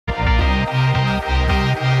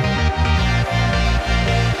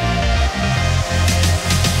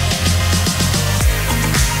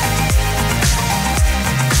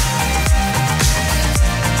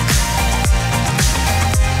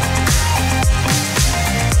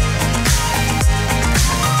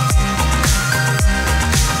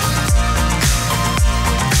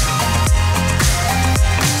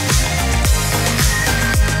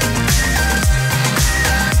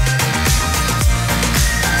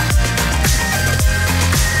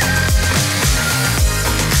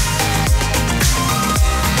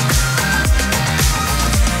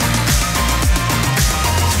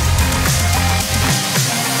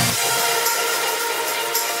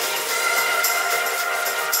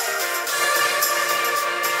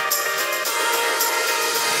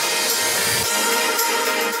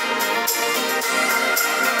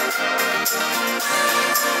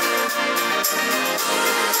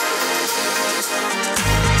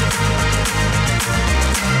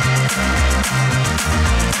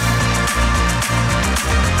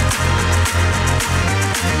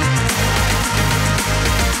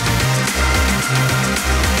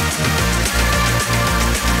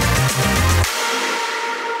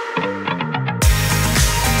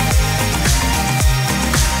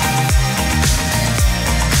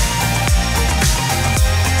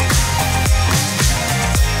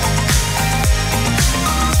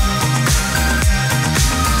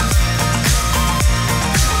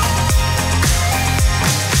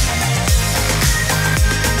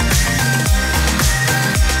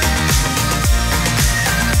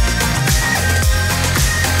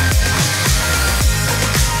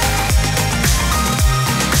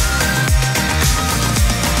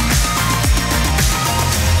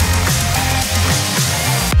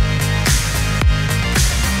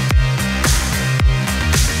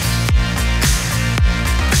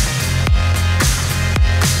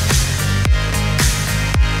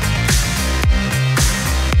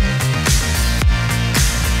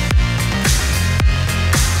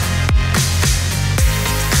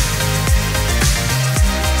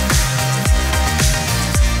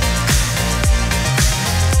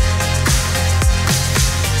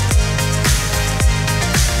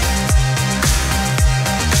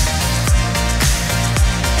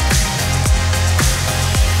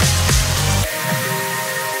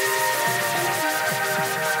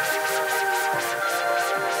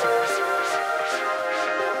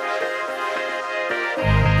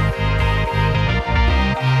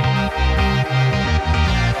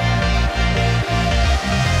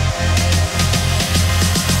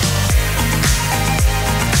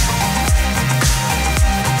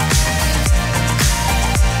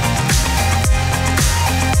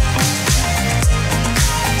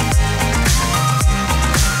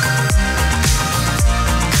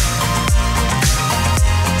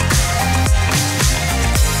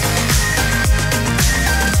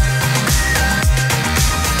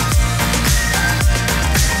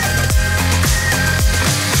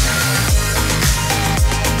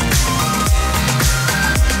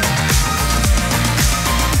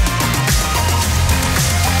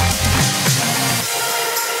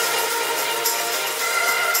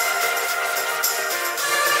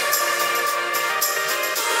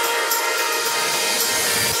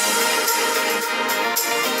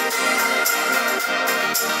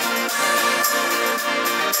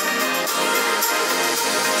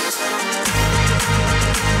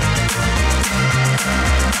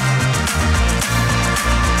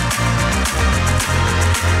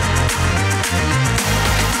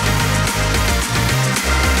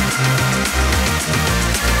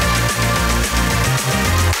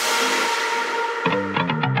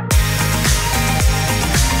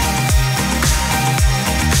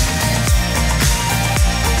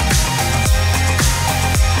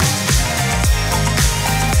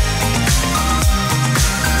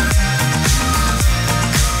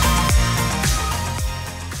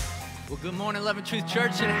Love and Truth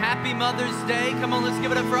Church, and happy Mother's Day. Come on, let's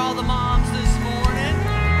give it up for all the moms this morning.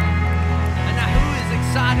 And now, who is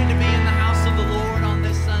excited to be in the house of the Lord on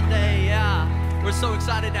this Sunday? Yeah, we're so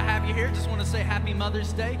excited to have you here. Just want to say happy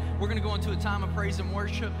Mother's Day. We're going to go into a time of praise and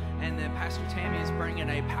worship, and then Pastor Tammy is bringing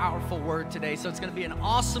a powerful word today. So it's going to be an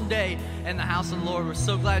awesome day in the house of the Lord. We're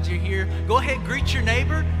so glad you're here. Go ahead, greet your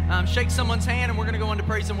neighbor, shake someone's hand, and we're going to go into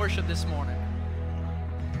praise and worship this morning.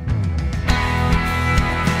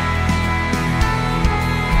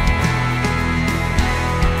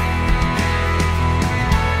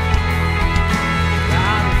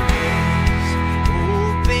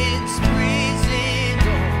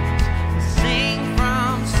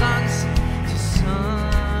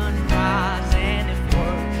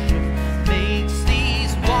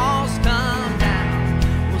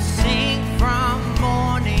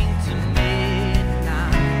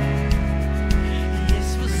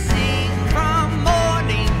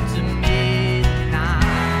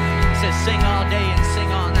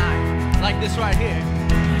 This right here.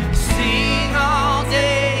 Sing all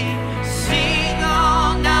day, sing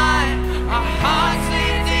all night. Our hearts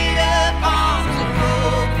lifted up, arms are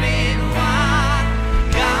open wide.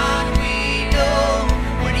 God, we know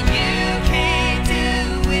what you can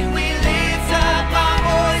do when we lift up our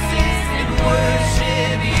voices and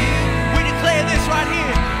worship you. We declare this right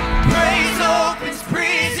here. Praise opens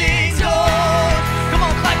prison doors. Come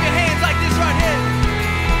on, clap your hands like this right here.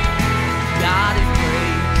 God is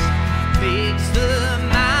makes the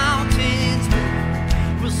mountains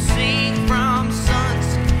move. We'll sing from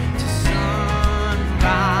sunset to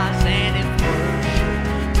sunrise, and if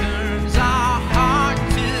worship turns our heart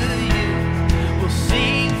to you, we'll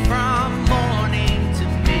sing from morning to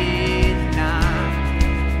midnight.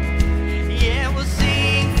 Yeah, we'll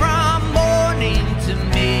sing from morning to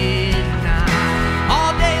midnight.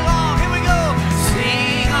 All day long, here we go.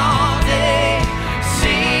 Sing all day,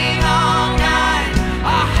 sing all night.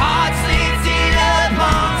 Our hearts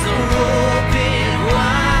arms are open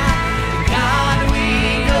wide. God,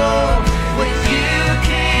 we know what you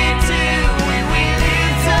can do when we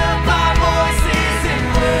lift up our voices and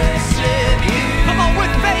worship you. Come on,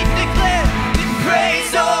 with faith declare that praise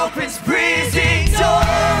opens prison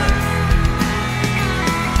doors.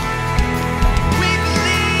 We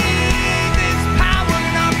believe there's power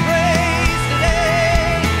in our praise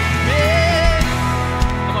today. Yeah.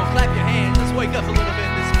 Come on, clap your hands. Let's wake up a little bit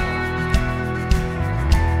this morning.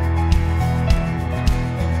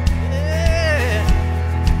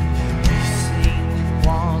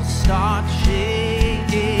 Start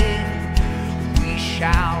shaking, we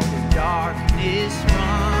shout, the darkness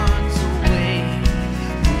runs away.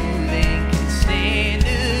 Moving can stand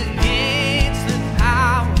against the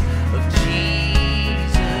power of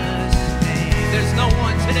Jesus' name. There's no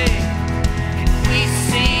one today. And we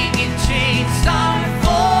sing and chains start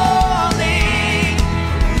falling.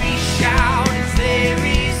 We shout as there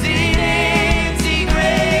is an empty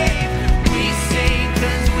grave. We sing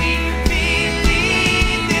 'cause we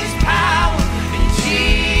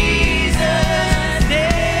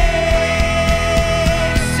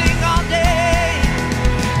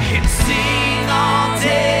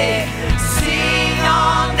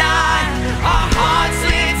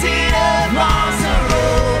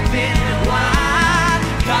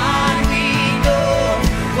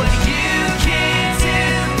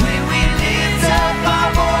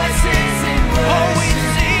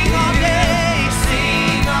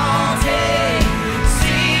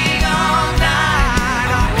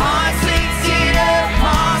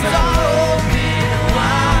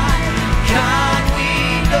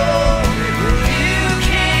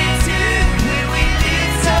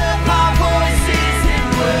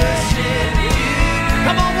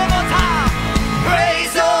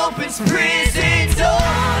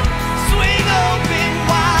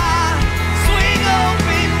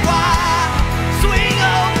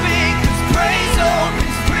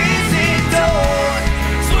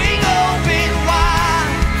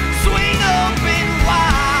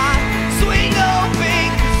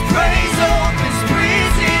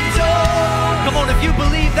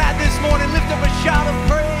shout of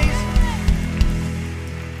praise.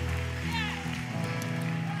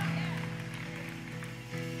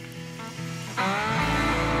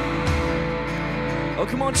 Oh,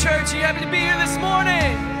 come on, church. Are you happy to be here this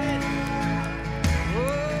morning?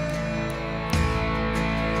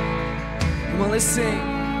 Come on, let's sing.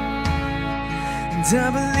 And I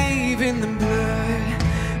believe in the blood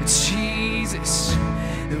of Jesus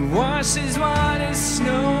that washes white as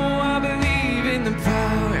snow. I believe in the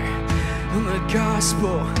power and the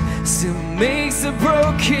gospel still makes the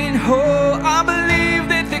broken whole. I believe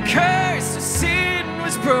that the curse of sin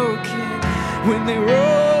was broken. when they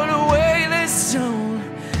rolled away the stone.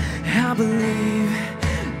 I believe,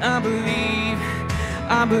 I believe,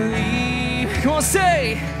 I believe. Come on,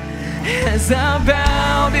 say, as I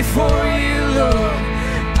bow before you, Lord,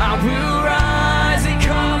 I will rise in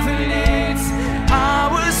confidence. I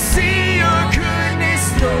will see your goodness,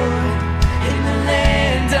 Lord, in the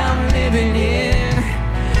land I'm living in.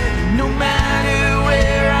 No matter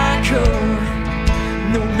where I go,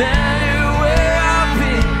 no matter where I've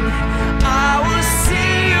been, I will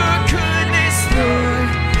see your goodness, Lord,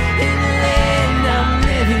 in the land I'm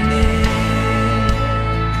living in.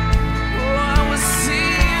 Oh, I will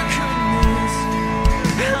see your goodness.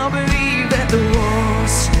 I believe that the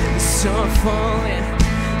walls start falling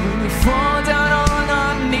when we fall down on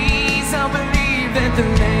our knees. I believe that the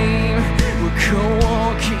lame will go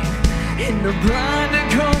walking and the blind are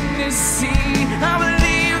come to see. I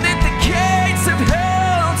believe that the gates of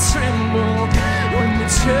hell tremble when the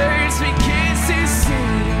church begins to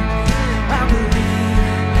sing. I believe,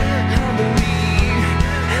 I believe,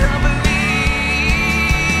 I believe.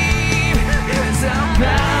 As I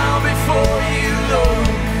bow before you, Lord,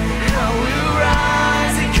 I will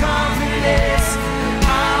rise in confidence.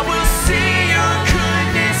 I will see your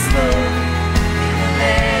goodness, Lord, in the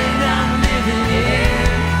land I'm living in.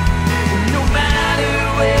 No matter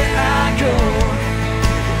where I go,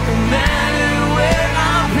 no matter where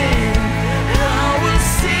I've been, I will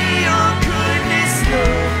see your goodness,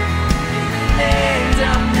 Lord, in the land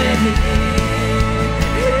I'm living in.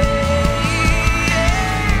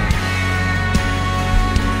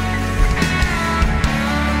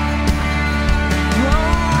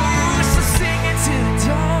 Oh, so sing it to the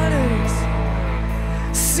daughters,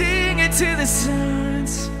 sing it to the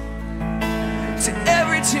sons, to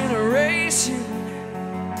every generation.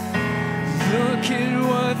 Look at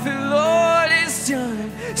what the Lord has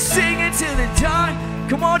done. Sing it to the dark.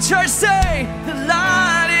 Come on, church, say, the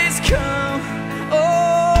light has come.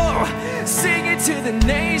 Oh, sing it to the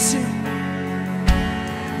nation.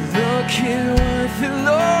 Look at what the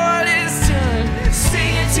Lord has done.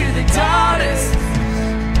 Sing it to the daughters,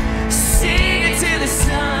 sing it to the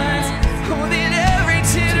sons. Oh, that every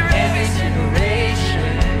generation.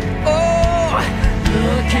 Oh,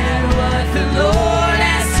 look at what the Lord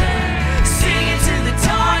has done. Sing it to the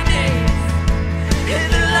darkness, and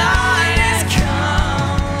the light has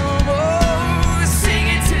come. Oh, sing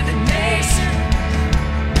it to the nation.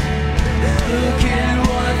 Look at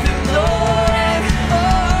what the Lord has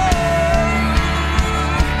done.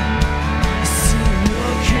 Sing,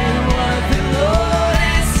 look at what the Lord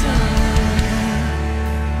has done.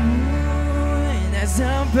 And as I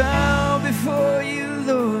bow before you,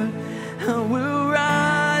 Lord, I will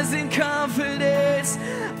rise in confidence.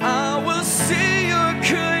 I will see your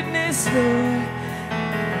goodness, Lord.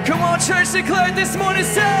 Come on, church, declare it this morning.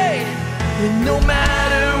 Say, and no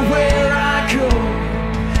matter where I go,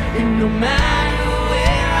 and no matter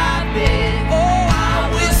where I've been, oh, I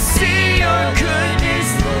will see your goodness,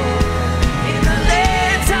 Lord, in the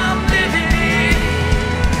land I'm living in.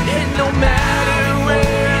 And no matter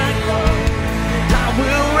where I go, I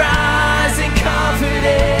will rise in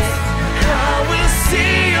confidence. I will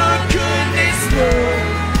see your goodness, Lord,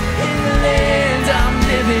 in the land I'm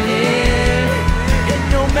living in. And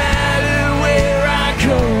no matter where I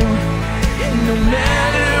go, and no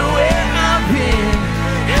matter where I've been,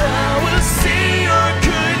 I will see your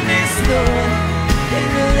goodness, Lord, in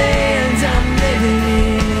the land I'm living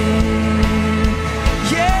in.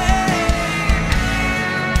 Yeah,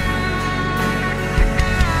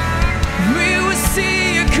 we will see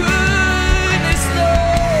your goodness,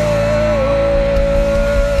 Lord.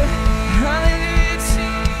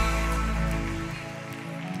 Hallelujah.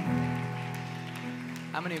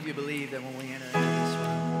 How many of you believe that when we enter into this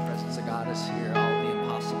room, the presence of God is here, all the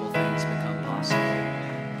impossible things become possible?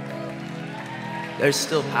 There's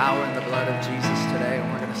still power in the blood of Jesus today,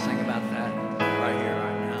 and we're going to sing about that right here,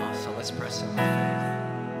 right now. So let's press in with faith.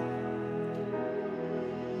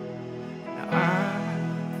 Now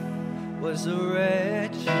I was a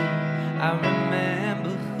wretch. I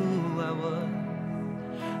remember who I was.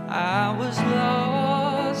 I was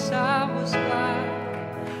lost. I was blind.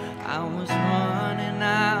 I was running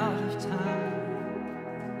out of time.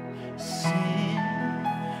 Sin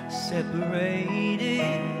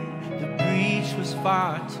separated. The breach was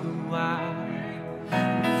far too wide.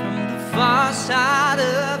 From the far side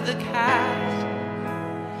of the chasm,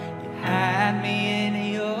 you had me in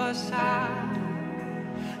your side.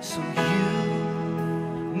 So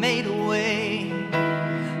you made a way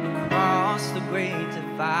across the great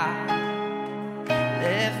divide.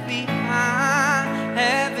 Left behind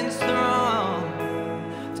heaven's throne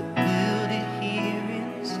to build it here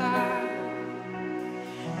inside.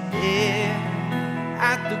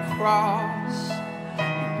 cross,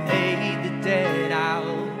 you paid the debt I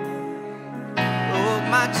owe. Broke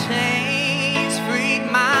my chains, freed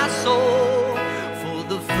my soul. For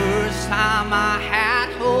the first time I had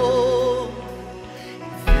hope.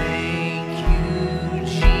 Thank you,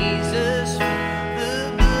 Jesus, for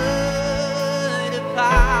the blood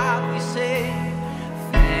applied. We say,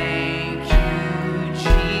 thank you,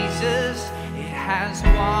 Jesus, it has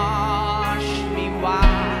washed me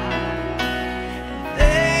white.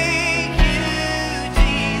 Thank you,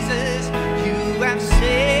 Jesus, you have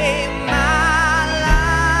saved my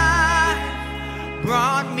life,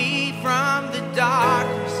 brought me from the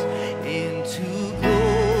darkness into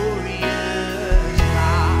glorious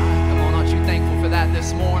light. Come on, aren't you thankful for that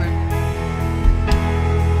this morning?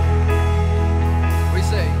 We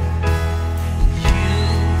say, you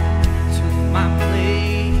took my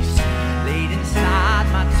place, laid inside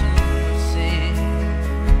my tomb of sin.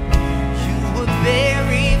 You were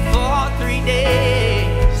buried for 3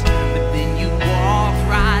 days, but then you walked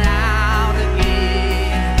right out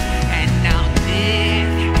again. And now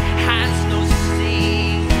death has no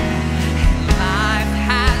sting, and life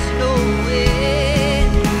has no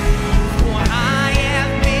end. For I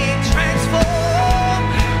have been transformed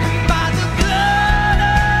by the blood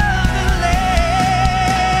of the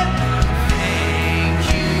Lamb. Thank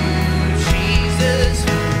you, Jesus,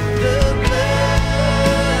 for the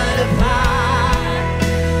blood applied.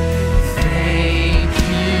 Thank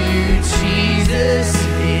you, Jesus,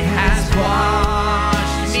 it has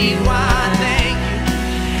washed me white. Thank you.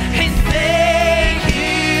 And thank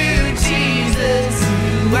you, Jesus,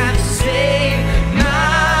 you have saved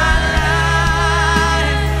my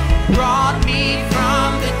life, brought me from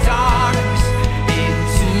the darkness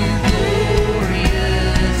into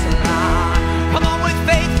glorious light. Come on with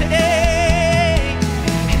faith today.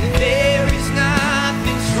 And there is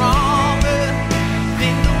nothing stronger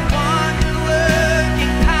than the wonder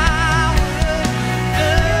working power of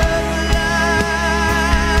the blood.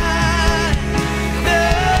 The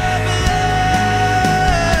blood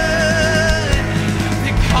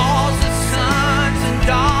that calls us sons and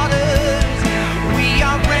daughters. We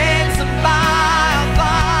are ransomed by our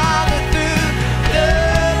Father through the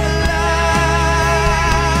blood.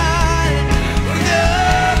 The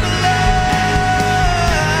blood.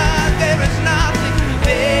 There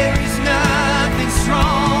is nothing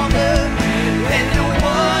stronger than the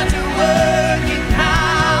wonder working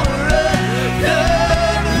power of the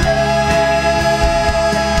blood.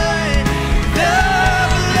 The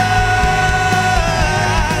blood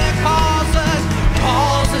calls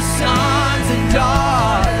us sons and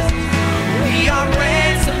daughters. We are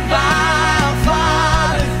ransomed by our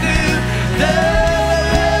Father through the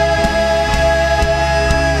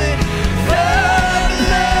blood. The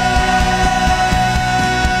blood.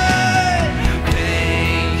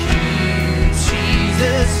 Thank you,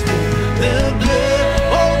 Jesus, for the blood.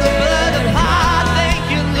 Oh, the blood of God. Thank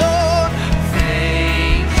you, Lord.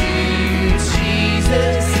 Thank you,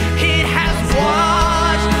 Jesus. It has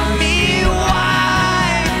washed me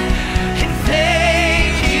white. And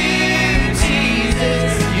thank you,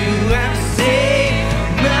 Jesus, you have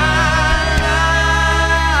saved my life.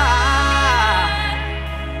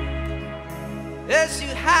 Yes,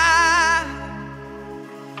 you have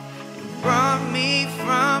brought me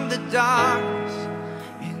from the darkness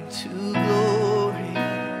into glory.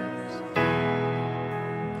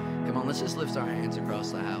 Come on, let's just lift our hands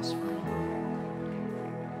across the house for a moment.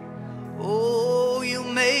 Oh, you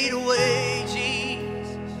made a way,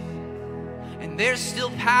 Jesus, and there's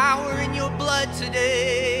still power in your blood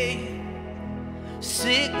today.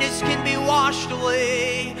 Sickness can be washed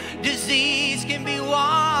away, disease can be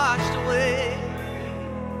washed away.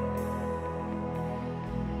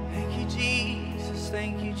 Thank you, Jesus.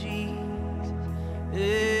 Thank you, Jesus.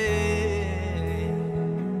 Yeah.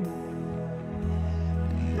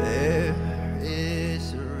 There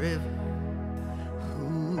is a river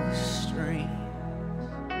whose streams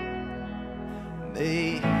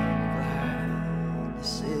make glad the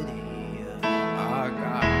city of our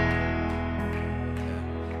God.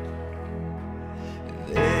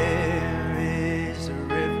 There is a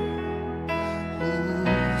river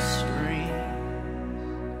whose streams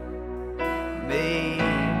make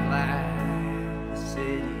glad the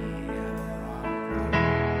city of our God.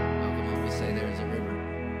 Oh, come on, we say there's a river.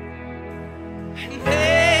 And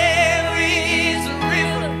there is a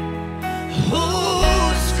river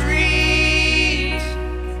whose streams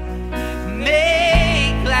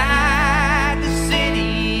make glad the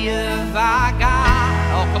city of our God.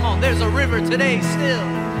 Oh, come on, there's a river today still.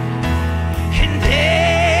 And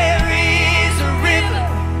there is a river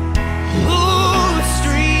whose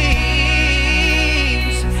streams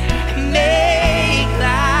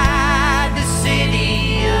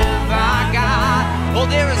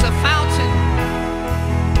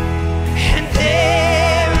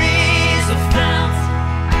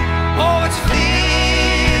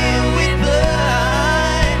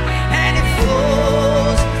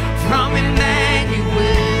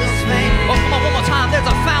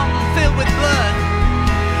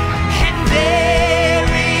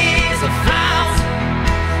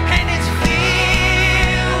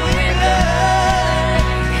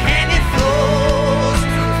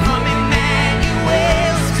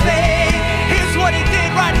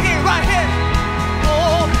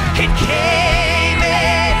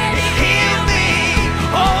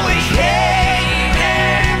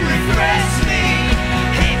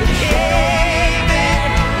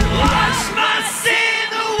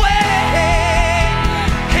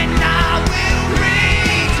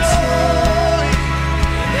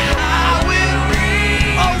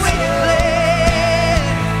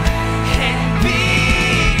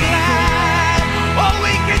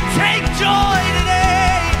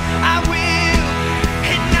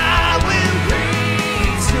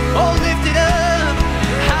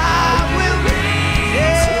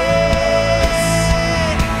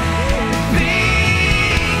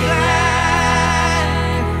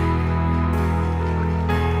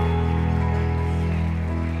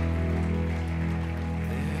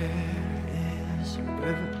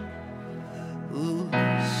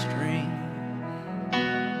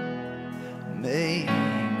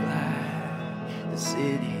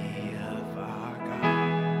city of our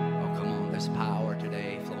God. Oh, come on, there's power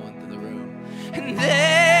today flowing through the room. And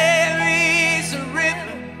there is a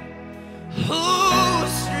river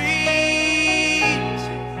whose streams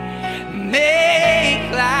make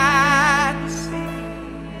glad the city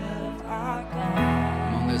of our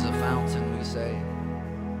God. Come on, there's a fountain, we say.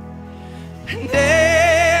 And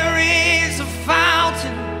there is a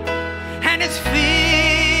fountain, and it's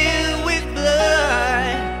filled with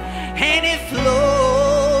blood, and it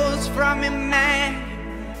flows from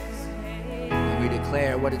Emmanuel's name. And we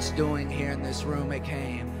declare what it's doing here in this room. It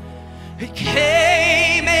came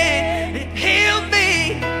and it healed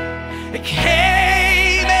me. It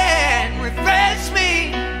came and refreshed me.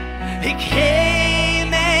 It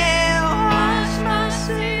came and washed my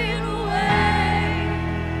sin away.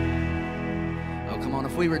 Oh, come on,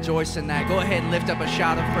 if we rejoice in that, go ahead and lift up a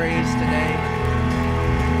shout of praise today.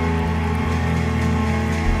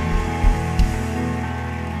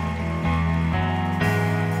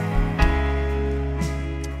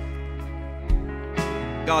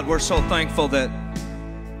 God, we're so thankful that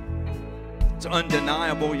it's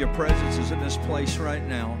undeniable your presence is in this place right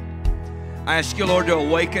now. I ask you, Lord, to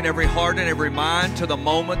awaken every heart and every mind to the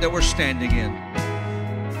moment that we're standing in.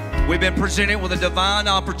 We've been presented with a divine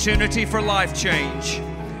opportunity for life change.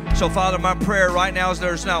 So, Father, my prayer right now is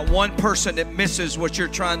there's not one person that misses what you're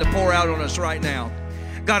trying to pour out on us right now.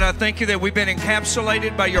 God, I thank you that we've been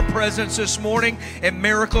encapsulated by your presence this morning, and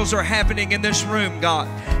miracles are happening in this room, God.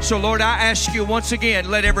 So, Lord, I ask you once again,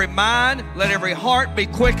 let every mind, let every heart be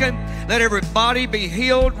quickened, let every body be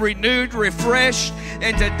healed, renewed, refreshed.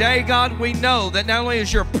 And today, God, we know that not only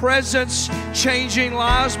is your presence changing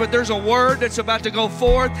lives, but there's a word that's about to go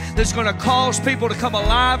forth that's going to cause people to come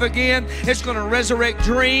alive again. It's going to resurrect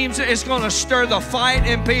dreams. It's going to stir the fight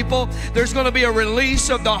in people. There's going to be a release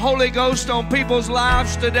of the Holy Ghost on people's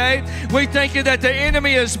lives today. We thank you that the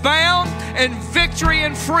enemy is bound and victory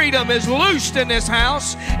and freedom is loosed in this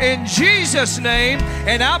house in Jesus' name.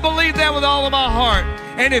 And I believe that with all of my heart.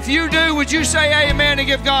 And if you do, would you say amen and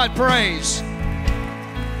give God praise?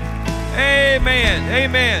 Amen.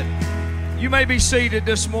 Amen. You may be seated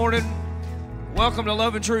this morning. Welcome to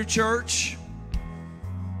Love and Truth Church.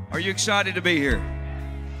 Are you excited to be here?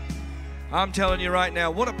 I'm telling you right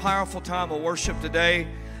now, what a powerful time of worship today.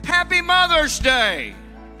 Happy Mother's Day.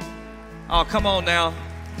 Oh, come on now.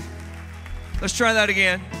 Let's try that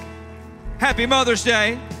again. Happy Mother's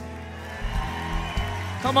Day.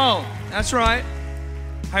 Come on. That's right.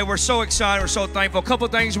 Hey, we're so excited. We're so thankful. A couple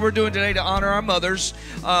of things we're doing today to honor our mothers.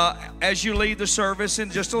 As you leave the service in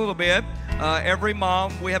just a little bit, every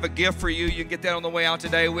mom, we have a gift for you. You can get that on the way out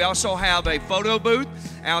today. We also have a photo booth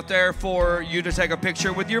out there for you to take a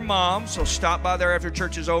picture with your mom. So stop by there after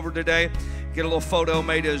church is over today. Get a little photo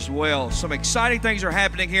made as well. Some exciting things are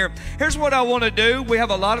happening here. Here's what I want to do. We have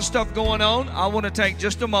a lot of stuff going on. I want to take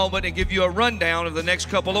just a moment and give you a rundown of the next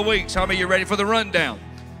couple of weeks. How many of you are ready for the rundown?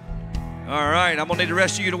 All right, I'm going to need the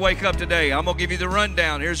rest of you to wake up today. I'm going to give you the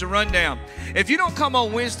rundown. Here's the rundown. If you don't come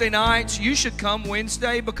on Wednesday nights, you should come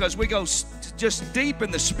Wednesday because we go just deep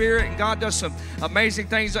in the Spirit, and God does some amazing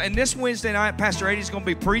things. And this Wednesday night, Pastor Eddie's going to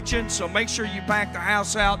be preaching, so make sure you pack the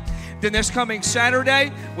house out. Then this coming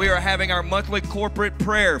Saturday, we are having our monthly corporate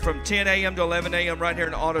prayer from 10 a.m. to 11 a.m. right here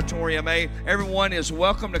in Auditorium A. Everyone is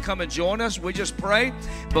welcome to come and join us. We just pray,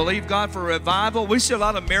 believe God for revival. We see a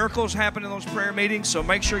lot of miracles happen in those prayer meetings, so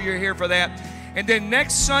make sure you're here for that. And then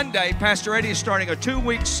next Sunday, Pastor Eddie is starting a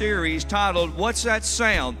 2-week series titled, What's That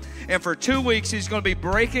Sound? And for 2 weeks, he's going to be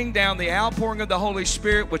breaking down the outpouring of the Holy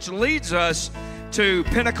Spirit, which leads us to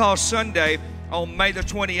Pentecost Sunday on May the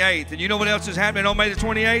 28th. And you know what else is happening on May the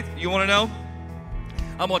 28th? You want to know?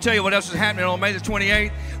 I'm going to tell you what else is happening on May the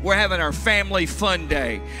 28th. We're having our family fun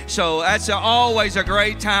day. So that's always a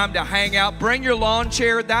great time to hang out. Bring your lawn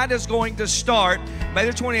chair. That is going to start. May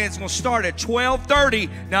the 28th is going to start at 12:30,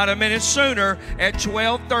 not a minute sooner, at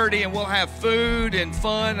 12:30, and we'll have food and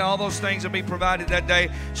fun and all those things will be provided that day,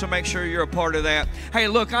 so make sure you're a part of that. Hey,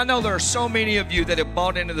 look, I know there are so many of you that have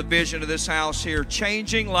bought into the vision of this house here,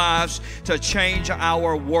 changing lives to change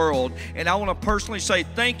our world, and I want to personally say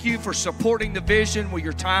thank you for supporting the vision with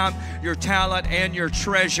your time, your talent, and your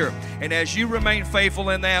treasure, and as you remain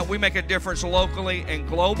faithful in that, we make a difference locally and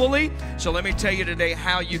globally, so let me tell you today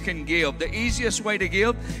how you can give. The easiest way to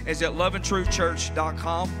give is at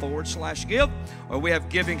loveandtruthchurch.com/give, or we have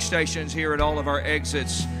giving stations here at all of our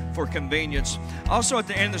exits for convenience. Also, at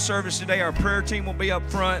the end of the service today, our prayer team will be up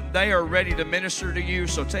front. They are ready to minister to you,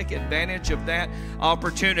 so take advantage of that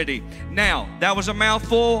opportunity. Now, that was a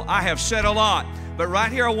mouthful. I have said a lot, But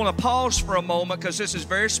right here, I want to pause for a moment because this is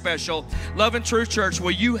very special. Love and Truth Church,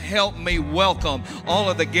 will you help me welcome all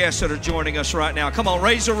of the guests that are joining us right now? Come on,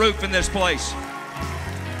 raise the roof in this place.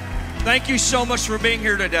 Thank you so much for being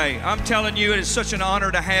here today. I'm telling you, it is such an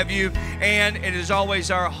honor to have you, and it is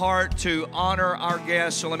always our heart to honor our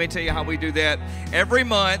guests. So let me tell you how we do that. Every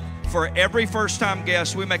month, for every first-time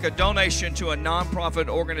guest, we make a donation to a nonprofit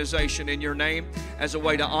organization in your name as a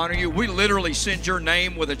way to honor you. We literally send your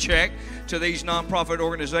name with a check to these nonprofit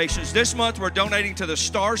organizations. This month, we're donating to the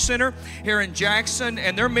Star Center here in Jackson,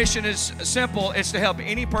 and their mission is simple. It's to help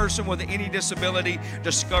any person with any disability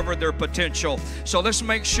discover their potential. So let's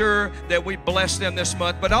make sure that we bless them this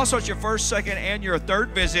month. But also, it's your first, second, and your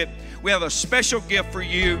third visit. We have a special gift for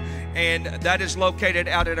you, and that is located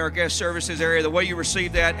out in our guest services area. The way you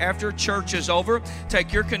receive that, after church is over,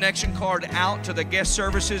 take your connection card out to the guest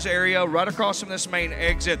services area right across from this main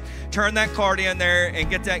exit. Turn that card in there and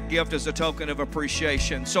get that gift as a token of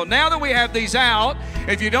appreciation. So now that we have these out,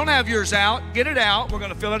 if you don't have yours out, get it out. We're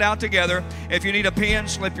going to fill it out together. If you need a pen,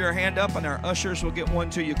 slip your hand up and our ushers will get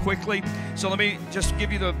one to you quickly. So let me just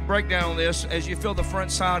give you the breakdown on this. As you fill the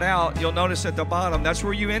front side out, you'll notice at the bottom, that's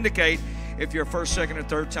where you indicate if you're a first, second, or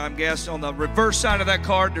third time guest. On the reverse side of that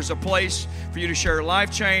card, there's a place for you to share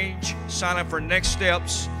life change, sign up for next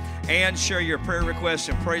steps, and share your prayer requests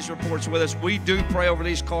and praise reports with us. We do pray over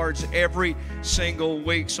these cards every single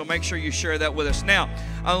week, so make sure you share that with us. Now,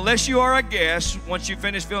 unless you are a guest, once you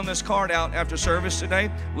finish filling this card out after service today,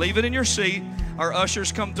 leave it in your seat. Our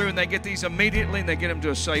ushers come through and they get these immediately and they get them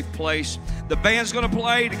to a safe place. The band's going to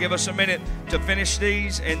play to give us a minute to finish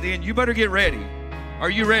these, and then you better get ready. Are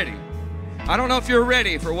you ready? I don't know if you're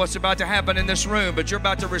ready for what's about to happen in this room, but you're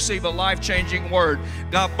about to receive a life-changing word.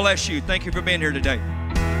 God bless you. Thank you for being here today.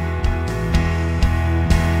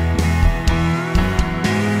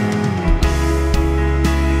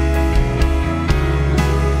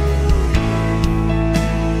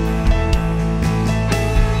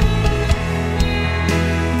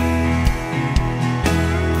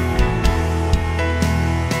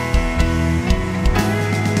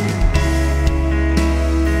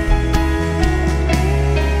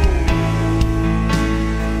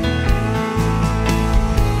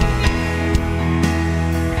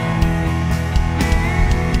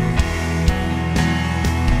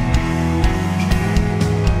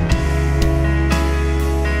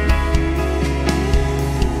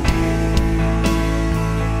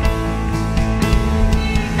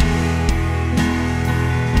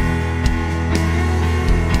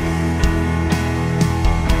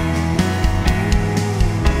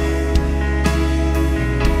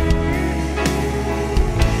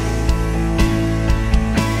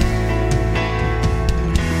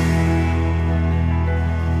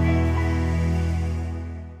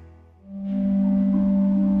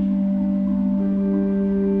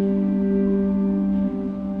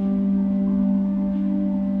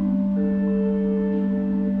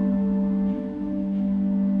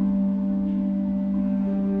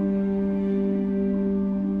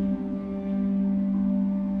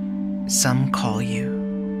 Some call you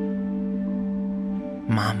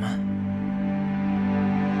Mama.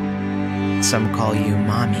 Some call you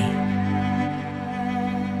Mommy.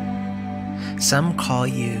 Some call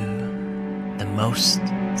you the most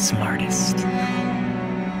smartest.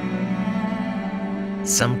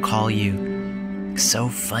 Some call you so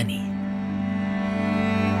funny.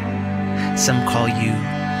 Some call you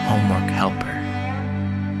homework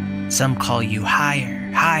helper. Some call you higher.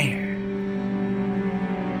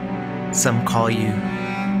 Some call you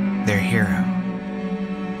their hero,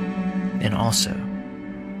 and also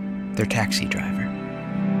their taxi driver.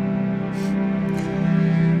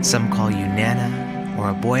 Some call you Nana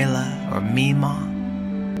or Abuela or Mima.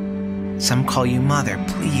 Some call you Mother.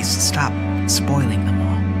 Please stop spoiling them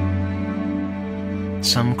all.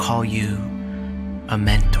 Some call you a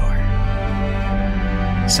mentor.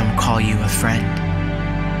 Some call you a friend.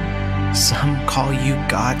 Some call you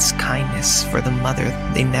God's kindness for the mother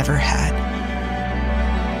they never had.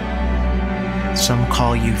 Some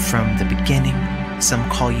call you from the beginning. Some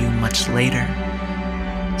call you much later.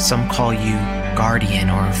 Some call you guardian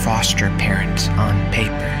or foster parent on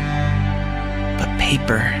paper. But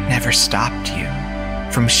paper never stopped you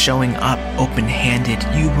from showing up open-handed.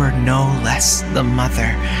 You were no less the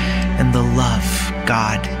mother and the love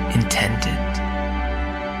God intended.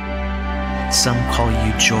 Some call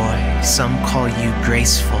you joy, some call you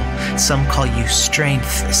graceful, some call you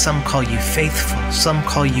strength, some call you faithful, some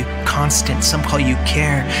call you constant, some call you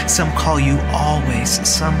care, some call you always,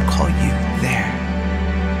 some call you there.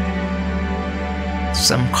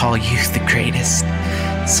 Some call you the greatest,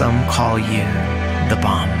 some call you the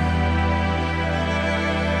bomb.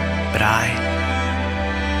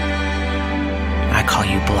 I call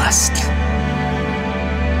you blessed.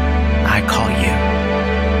 I call you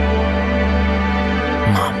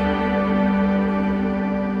Mom.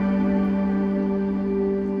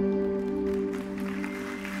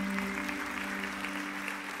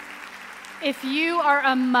 If you are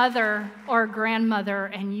a mother or a grandmother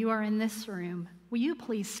and you are in this room, will you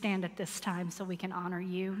please stand at this time so we can honor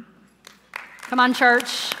you? Come on,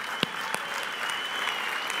 church.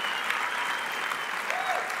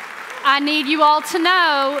 I need you all to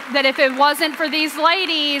know that if it wasn't for these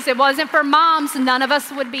ladies, it wasn't for moms, none of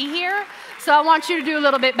us would be here. So I want you to do a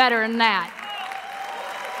little bit better than that.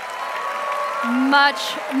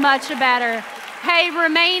 Much, much better. Hey,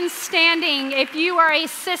 remain standing. If you are a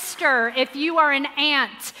sister, if you are an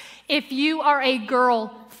aunt, if you are a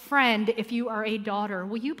girlfriend, if you are a daughter,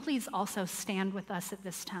 will you please also stand with us at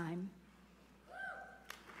this time?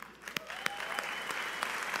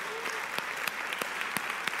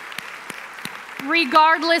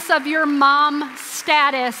 Regardless of your mom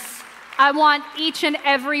status, I want each and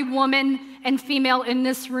every woman and female in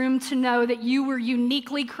this room to know that you were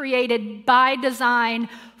uniquely created by design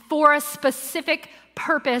for a specific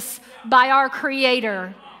purpose by our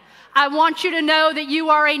Creator. I want you to know that you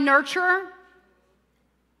are a nurturer,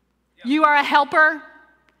 you are a helper,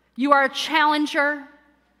 you are a challenger,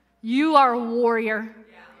 you are a warrior.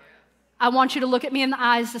 I want you to look at me in the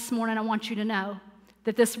eyes this morning. I want you to know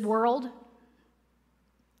that this world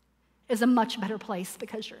is a much better place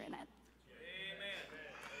because you're in it.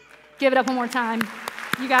 Give it up one more time.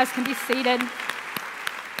 You guys can be seated.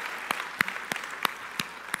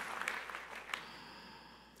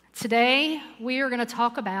 Today, we are going to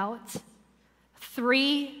talk about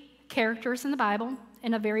 3 characters in the Bible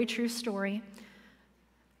in a very true story.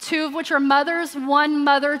 2 of which are mothers, 1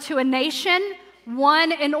 mother to a nation,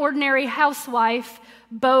 1 an ordinary housewife,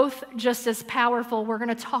 both just as powerful. We're going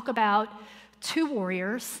to talk about 2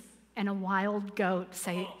 warriors and a wild goat.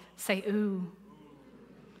 Say ooh.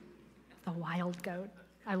 The wild goat.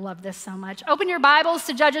 I love this so much. Open your Bibles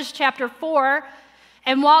to Judges chapter 4.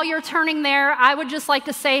 And while you're turning there, I would just like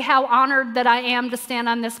to say how honored that I am to stand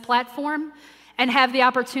on this platform and have the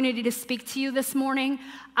opportunity to speak to you this morning.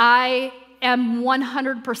 I am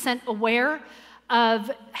 100% aware of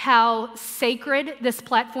how sacred this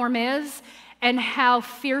platform is and how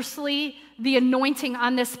fiercely the anointing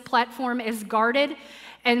on this platform is guarded.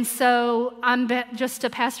 And so I'm just to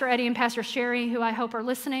Pastor Eddie and Pastor Sherry, who I hope are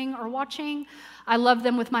listening or watching. I love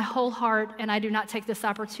them with my whole heart, and I do not take this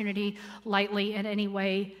opportunity lightly in any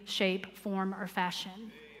way, shape, form, or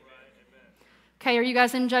fashion. Okay, are you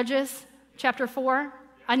guys in Judges chapter 4?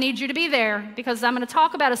 I need you to be there because I'm going to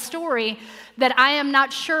talk about a story that I am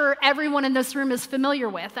not sure everyone in this room is familiar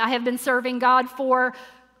with. I have been serving God for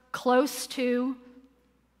close to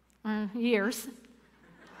years.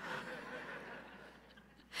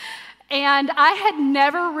 And I had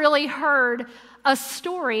never really heard a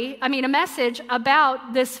message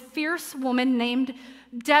about this fierce woman named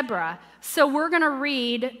Deborah. So we're going to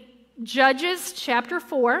read Judges chapter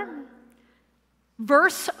 4,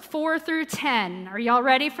 verse 4 through 10. Are y'all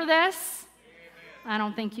ready for this? Amen. I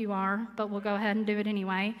don't think you are, but we'll go ahead and do it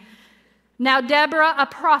anyway. Now Deborah, a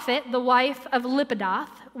prophet, the wife of Lapidoth,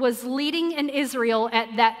 was leading in Israel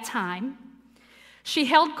at that time. She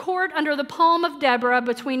held court under the palm of Deborah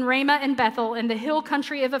between Ramah and Bethel in the hill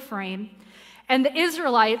country of Ephraim, and the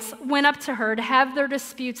Israelites went up to her to have their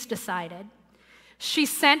disputes decided. She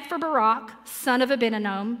sent for Barak, son of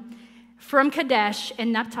Abinoam, from Kadesh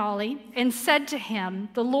in Naphtali, and said to him,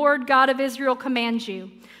 "The Lord God of Israel commands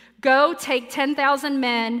you, go take 10,000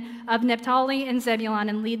 men of Naphtali and Zebulun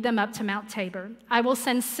and lead them up to Mount Tabor. I will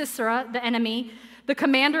send Sisera, the enemy, the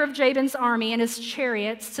commander of Jabin's army and his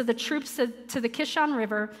chariots to the troops to the Kishon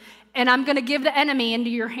River, and I'm going to give the enemy into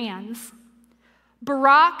your hands."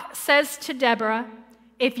 Barak says to Deborah,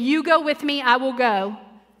 "If you go with me, I will go,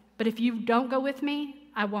 but if you don't go with me,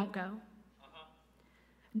 I won't go."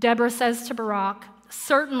 Deborah says to Barak,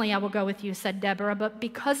 "Certainly I will go with you," said Deborah, "but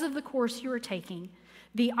because of the course you are taking,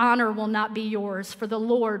 the honor will not be yours, for the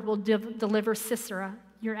Lord will deliver Sisera,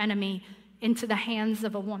 your enemy, into the hands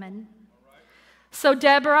of a woman." So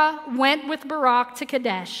Deborah went with Barak to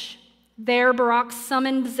Kadesh. There Barak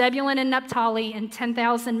summoned Zebulun and Naphtali, and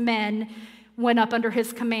 10,000 men went up under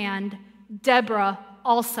his command. Deborah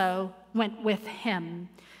also went with him.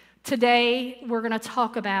 Today we're going to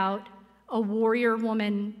talk about a warrior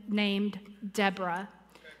woman named Deborah.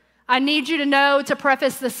 I need you to know, to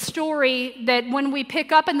preface the story, that when we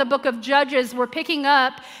pick up in the book of Judges, we're picking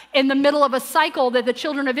up in the middle of a cycle that the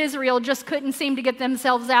children of Israel just couldn't seem to get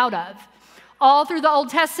themselves out of. All through the Old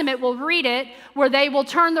Testament, we'll read it, where they will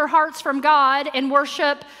turn their hearts from God and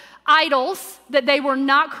worship idols that they were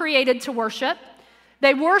not created to worship.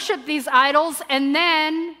 They worship these idols, and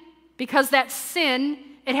then, because that's sin,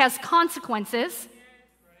 it has consequences.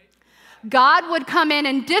 God would come in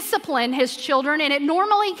and discipline his children, and it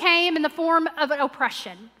normally came in the form of an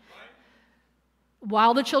oppression.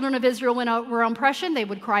 While the children of Israel were on oppression, they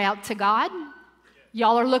would cry out to God.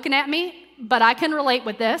 Y'all are looking at me, but I can relate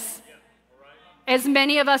with this, as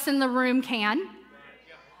many of us in the room can.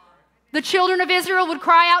 The children of Israel would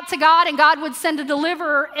cry out to God, and God would send a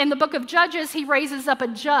deliverer. In the book of Judges, he raises up a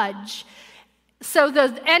judge. So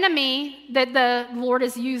the enemy that the Lord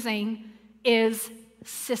is using is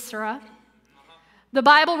Sisera. The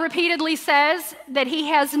Bible repeatedly says that he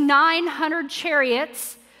has 900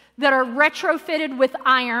 chariots that are retrofitted with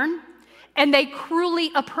iron, and they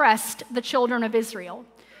cruelly oppressed the children of Israel.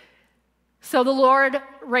 So the Lord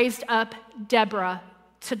raised up Deborah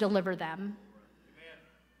to deliver them.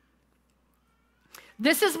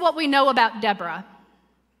 This is what we know about Deborah.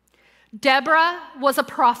 Deborah was a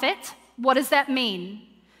prophet. What does that mean?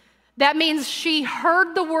 That means she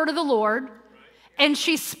heard the word of the Lord, and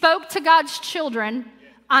she spoke to God's children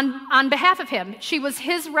on behalf of him. She was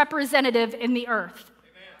his representative in the earth.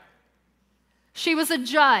 She was a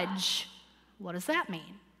judge. What does that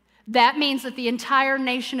mean? That means that the entire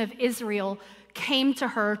nation of Israel came to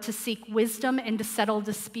her to seek wisdom and to settle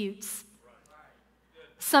disputes.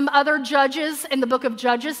 Some other judges in the book of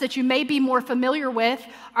Judges that you may be more familiar with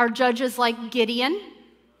are judges like Gideon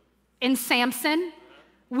and Samson.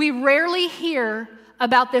 We rarely hear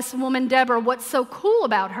about this woman, Deborah. What's so cool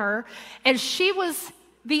about her is she was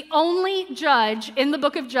the only judge in the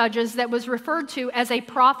book of Judges that was referred to as a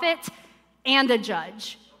prophet and a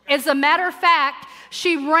judge. As a matter of fact,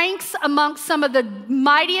 she ranks amongst some of the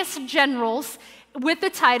mightiest generals with the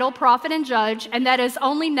title prophet and judge, and that is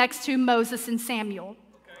only next to Moses and Samuel.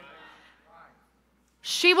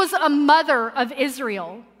 She was a mother of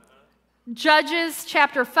Israel. Judges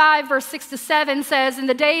chapter 5, verse 6 to 7 says, "In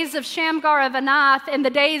the days of Shamgar of Anath, in the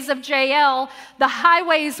days of Jael, the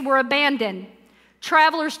highways were abandoned.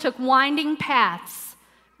 Travelers took winding paths.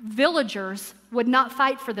 Villagers would not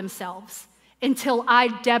fight for themselves until I,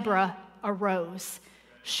 Deborah, arose."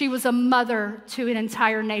 She was a mother to an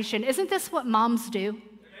entire nation. Isn't this what moms do?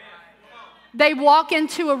 They walk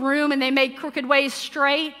into a room and they make crooked ways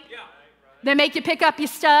straight. They make you pick up your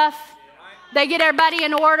stuff. They get everybody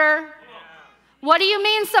in order. What do you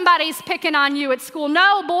mean somebody's picking on you at school?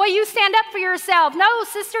 No, boy, you stand up for yourself. No,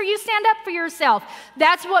 sister, you stand up for yourself.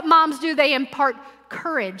 That's what moms do. They impart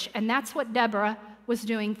courage, and that's what Deborah was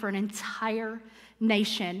doing for an entire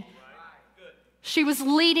nation. She was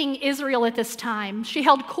leading Israel at this time. She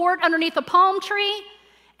held court underneath a palm tree,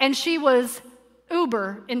 and she was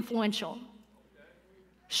uber influential.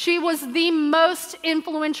 She was the most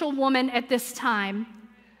influential woman at this time.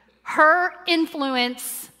 Her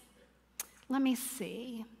influence, let me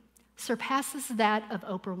see, surpasses that of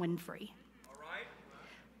Oprah Winfrey.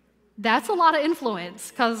 That's a lot of influence,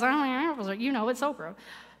 because, you know, it's Oprah.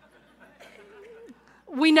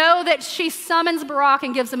 We know that she summons Barak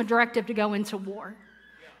and gives him a directive to go into war.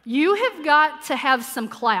 You have got to have some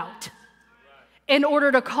clout in order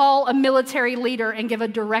to call a military leader and give a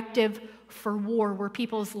directive for war where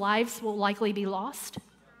people's lives will likely be lost,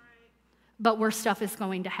 but where stuff is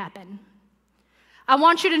going to happen. I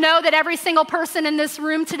want you to know that every single person in this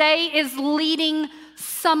room today is leading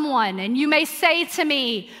someone. And you may say to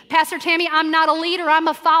me, "Pastor Tammy, I'm not a leader, I'm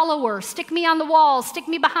a follower. Stick me on the wall, stick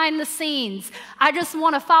me behind the scenes. I just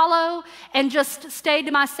want to follow and just stay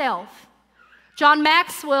to myself." John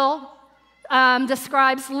Maxwell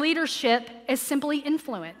describes leadership as simply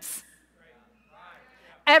influence.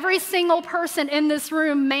 Every single person in this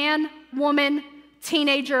room, man, woman,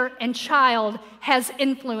 teenager, and child, has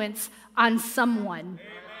influence on someone.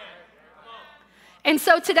 And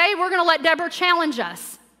so today we're going to let Deborah challenge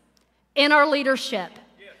us in our leadership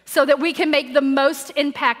so that we can make the most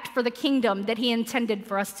impact for the kingdom that he intended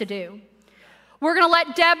for us to do. We're going to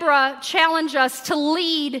let Deborah challenge us to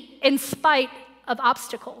lead in spite of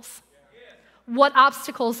obstacles. What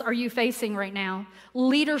obstacles are you facing right now?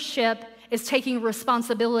 Leadership is taking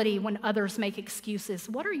responsibility when others make excuses.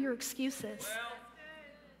 What are your excuses?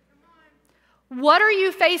 What are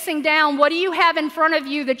you facing down? What do you have in front of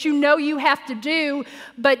you that you know you have to do,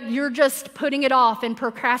 but you're just putting it off and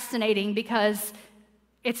procrastinating because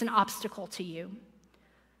it's an obstacle to you?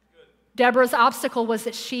 Deborah's obstacle was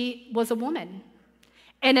that she was a woman.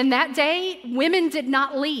 And in that day, women did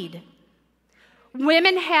not lead.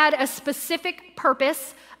 Women had a specific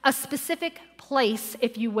purpose, a specific place,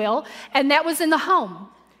 if you will, and that was in the home.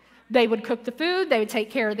 They would cook the food, they would take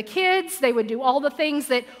care of the kids, they would do all the things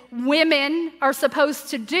that women are supposed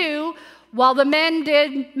to do while the men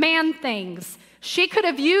did man things. She could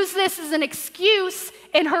have used this as an excuse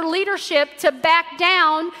in her leadership to back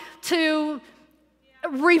down, to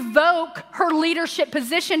revoke her leadership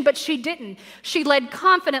position, but she didn't. She led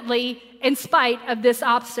confidently in spite of this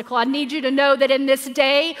obstacle. I need you to know that in this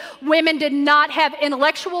day, women did not have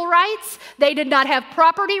intellectual rights, they did not have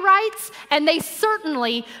property rights, and they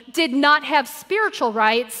certainly did not have spiritual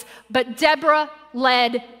rights, but Deborah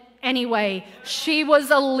led anyway. She was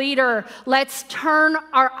a leader. Let's turn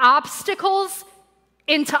our obstacles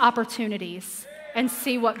into opportunities and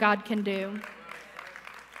see what God can do.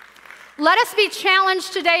 Let us be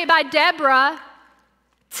challenged today by Deborah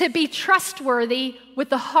to be trustworthy with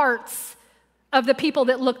the hearts of the people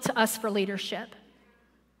that look to us for leadership.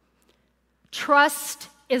 Trust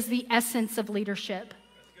is the essence of leadership.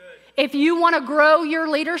 If you want to grow your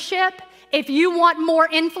leadership, if you want more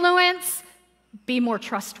influence, be more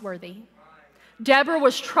trustworthy. Deborah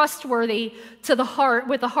was trustworthy to the heart,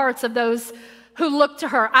 with the hearts of those who looked to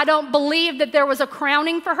her. I don't believe that there was a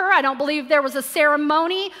crowning for her. I don't believe there was a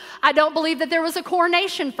ceremony. I don't believe that there was a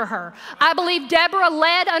coronation for her. I believe Deborah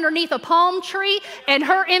led underneath a palm tree, and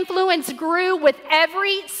her influence grew with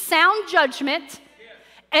every sound judgment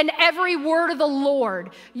and every word of the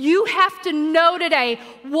Lord. You have to know today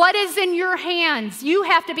what is in your hands. You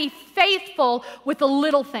have to be faithful with the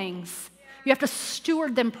little things. You have to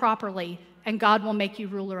steward them properly, and God will make you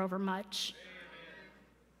ruler over much.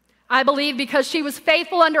 I believe because she was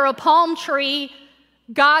faithful under a palm tree,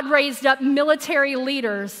 God raised up military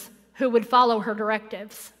leaders who would follow her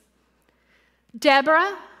directives.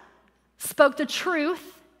 Deborah spoke the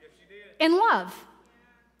truth in love.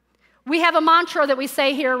 We have a mantra that we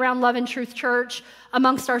say here around Love and Truth Church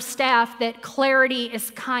amongst our staff, that clarity is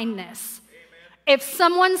kindness. If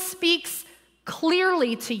someone speaks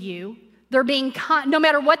clearly to you, they're being kind, no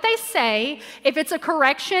matter what they say, if it's a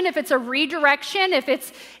correction, if it's a redirection, if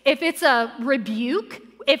it's a rebuke,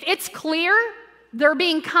 if it's clear, they're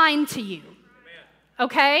being kind to you.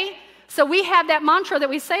 Okay? So we have that mantra that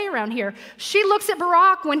we say around here. She looks at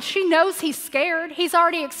Barak when she knows he's scared. He's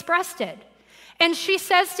already expressed it. And she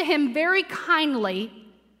says to him very kindly,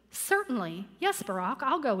 certainly, yes, Barak,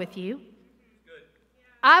 I'll go with you.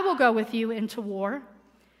 I will go with you into war.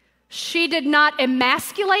 She did not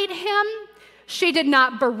emasculate him. She did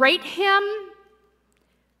not berate him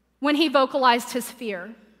when he vocalized his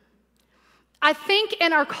fear. I think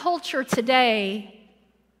in our culture today,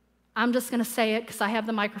 I'm just going to say it because I have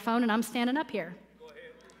the microphone and I'm standing up here.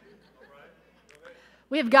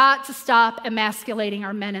 We have got to stop emasculating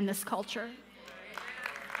our men in this culture.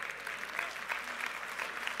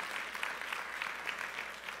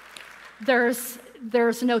 There's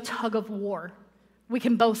no tug of war. We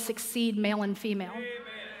can both succeed, male and female.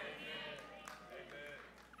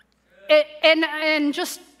 And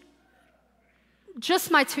just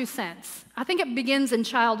my 2 cents. I think it begins in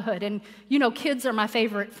childhood. And, you know, kids are my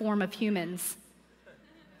favorite form of humans.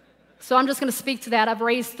 So I'm just going to speak to that. I've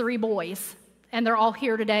raised 3 boys, and they're all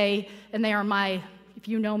here today, and they are my, if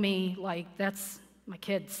you know me, like, that's my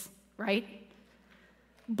kids, right?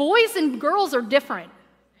 Boys and girls are different.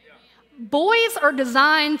 Boys are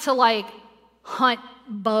designed to, like, hunt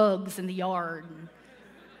bugs in the yard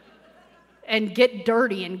and get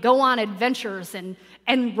dirty and go on adventures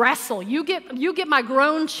and wrestle. You get my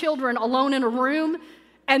grown children alone in a room,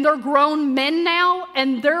 and they're grown men now,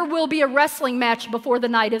 and there will be a wrestling match before the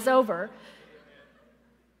night is over.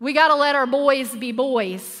 We got to let our boys be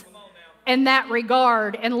boys in that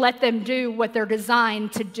regard and let them do what they're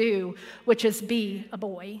designed to do, which is be a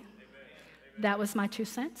boy. That was my 2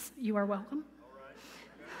 cents. You are welcome.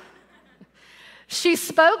 She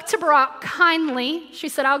spoke to Barak kindly. She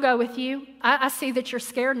said, I'll go with you. I see that you're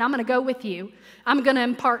scared, and I'm going to go with you. I'm going to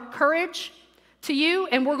impart courage to you,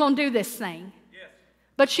 and we're going to do this thing. Yes.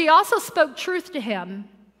 But she also spoke truth to him.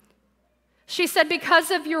 She said,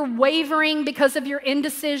 because of your wavering, because of your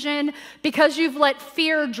indecision, because you've let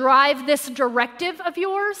fear drive this directive of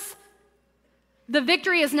yours, the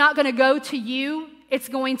victory is not going to go to you. It's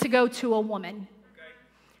going to go to a woman. Okay.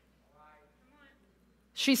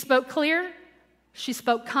 She spoke clear. She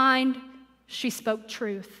spoke kind. She spoke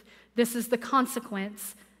truth. This is the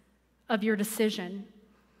consequence of your decision.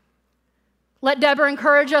 Let Deborah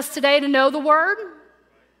encourage us today to know the word,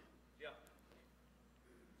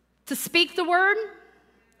 to speak the word,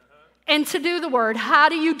 and to do the word. How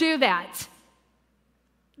do you do that?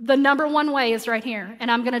 The number one way is right here.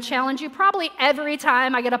 And I'm going to challenge you probably every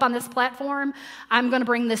time I get up on this platform. I'm going to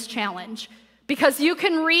bring this challenge. Because you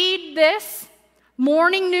can read this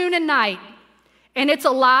morning, noon, and night. and it's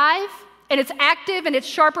alive, and it's active, and it's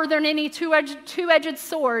sharper than any two-edged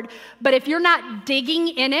sword. But if you're not digging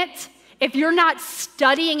in it, if you're not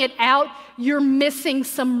studying it out, you're missing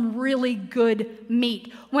some really good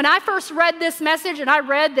meat. When I first read this message and I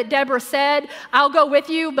read that Deborah said, I'll go with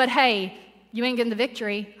you, but hey, you ain't getting the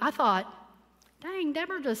victory, I thought, dang,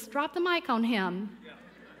 Deborah just dropped the mic on him.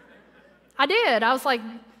 I did. I was like,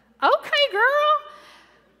 okay, girl.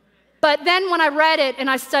 But then when I read it and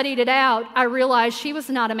I studied it out, I realized she was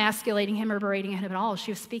not emasculating him or berating him at all. She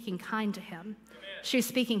was speaking kind to him. She was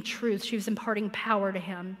speaking truth. She was imparting power to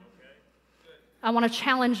him. I want to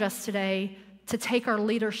challenge us today to take our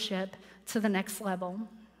leadership to the next level.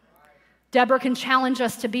 Deborah can challenge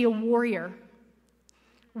us to be a warrior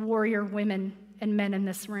women and men in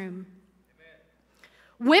this room.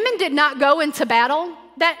 Women did not go into battle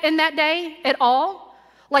in that day at all.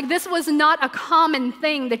 Like, this was not a common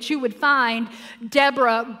thing that you would find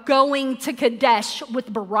Deborah going to Kadesh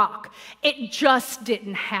with Barak. It just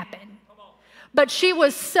didn't happen. But she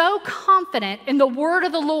was so confident in the word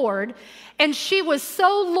of the Lord, and she was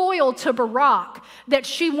so loyal to Barak that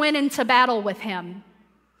she went into battle with him.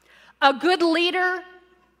 A good leader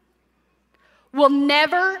will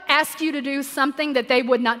never ask you to do something that they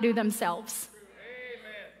would not do themselves.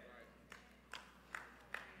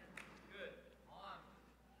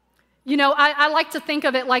 You know, I like to think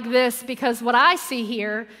of it like this, because what I see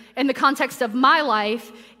here in the context of my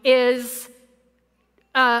life is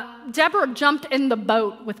Deborah jumped in the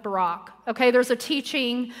boat with Barak. Okay, there's a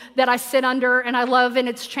teaching that I sit under and I love, and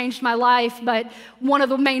it's changed my life, but one of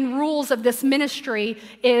the main rules of this ministry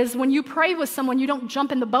is when you pray with someone, you don't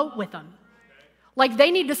jump in the boat with them. Like, they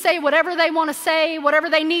need to say whatever they want to say, whatever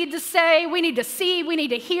they need to say. We need to see, we need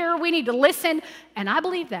to hear, we need to listen, and I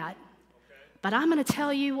believe that. But I'm going to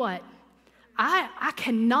tell you what, I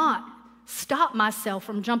cannot stop myself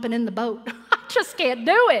from jumping in the boat. I just can't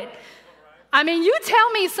do it. I mean, you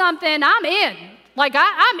tell me something, I'm in. Like,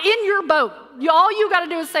 I'm in your boat. All you got to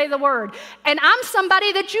do is say the word. And I'm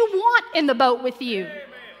somebody that you want in the boat with you.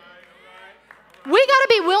 We got to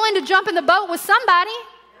be willing to jump in the boat with somebody.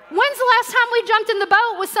 When's the last time we jumped in the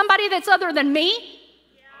boat with somebody that's other than me?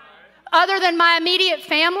 Other than my immediate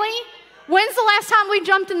family? When's the last time we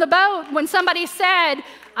jumped in the boat when somebody said,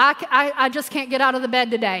 I just can't get out of the bed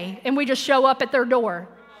today, and we just show up at their door?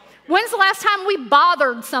 When's the last time we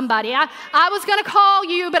bothered somebody? I was going to call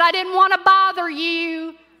you, but I didn't want to bother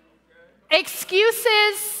you.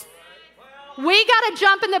 Excuses. We got to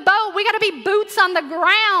jump in the boat. We got to be boots on the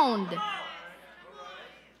ground.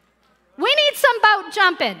 We need some boat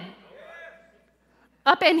jumping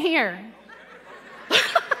up in here.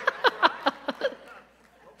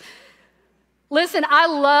 Listen, I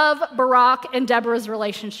love Barak and Deborah's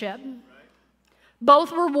relationship.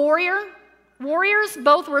 Both were warriors,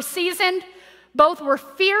 both were seasoned, both were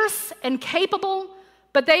fierce and capable,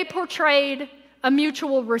 but they portrayed a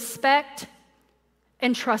mutual respect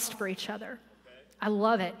and trust for each other. I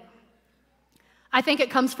love it. I think it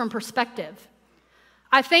comes from perspective.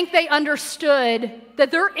 I think they understood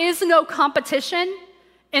that there is no competition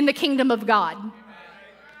in the kingdom of God.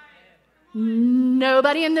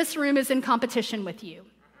 Nobody in this room is in competition with you.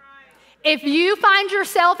 If you find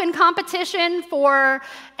yourself in competition for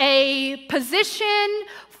a position,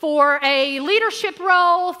 for a leadership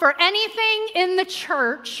role, for anything in the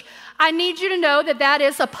church, I need you to know that that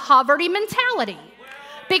is a poverty mentality.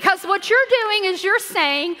 Because what you're doing is you're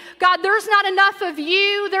saying, God, there's not enough of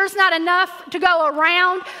you, there's not enough to go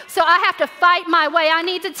around, so I have to fight my way. I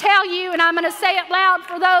need to tell you, and I'm going to say it loud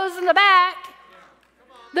for those in the back,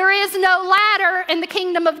 there is no ladder in the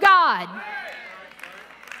kingdom of God.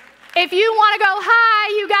 If you want to go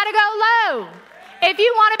high, you got to go low. If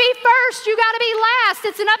you want to be first, you got to be last.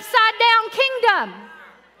 It's an upside down kingdom.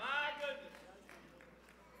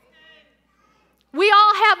 We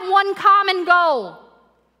all have one common goal.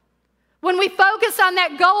 When we focus on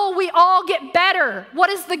that goal, we all get better. What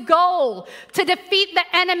is the goal? To defeat the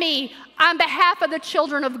enemy on behalf of the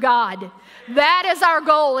children of God. That is our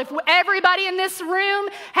goal. If everybody in this room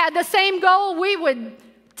had the same goal, we would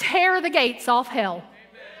tear the gates off hell.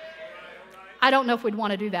 I don't know if we'd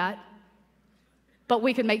want to do that, but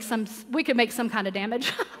we could make some kind of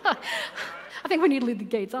damage. I think we need to leave the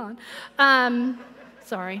gates on.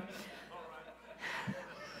 Sorry.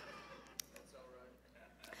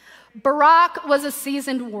 Barak was a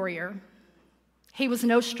seasoned warrior. He was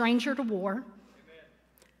no stranger to war.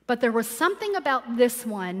 But there was something about this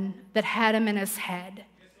one that had him in his head.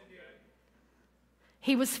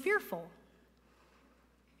 He was fearful.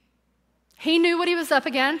 He knew what he was up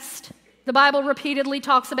against. The Bible repeatedly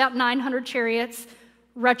talks about 900 chariots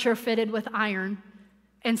retrofitted with iron.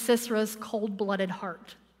 and Sisera's cold-blooded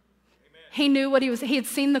heart. He knew what he had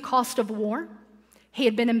seen the cost of war. He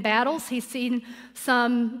had been in battles. He'd seen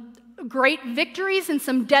some great victories and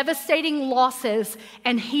some devastating losses,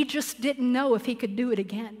 and he just didn't know if he could do it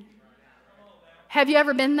again. Have you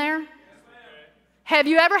ever been there? Have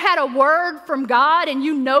you ever had a word from God and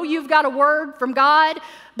you know you've got a word from God,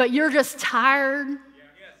 but you're just tired?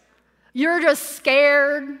 You're just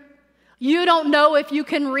scared. You don't know if you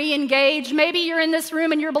can re-engage. Maybe you're in this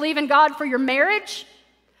room and you're believing God for your marriage.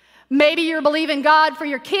 Maybe you're believing God for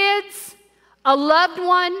your kids, a loved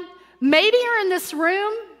one. Maybe you're in this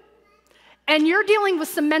room and you're dealing with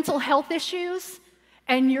some mental health issues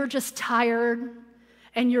and you're just tired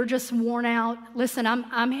and you're just worn out. Listen,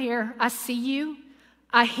 I'm here. I see you.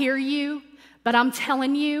 I hear you. But I'm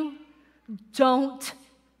telling you, don't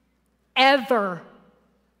ever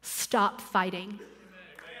stop fighting.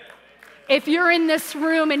 If you're in this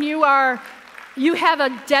room and you have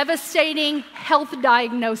a devastating health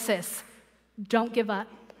diagnosis, don't give up.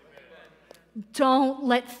 Don't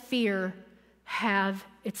let fear have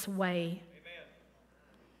its way.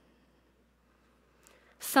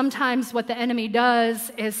 Sometimes what the enemy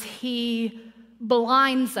does is he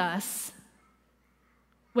blinds us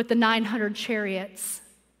with the 900 chariots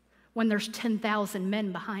when there's 10,000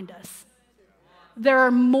 men behind us. There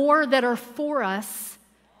are more that are for us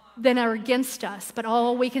than are against us, but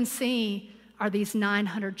all we can see are these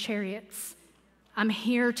 900 chariots. I'm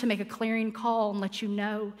here to make a clearing call and let you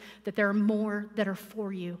know that there are more that are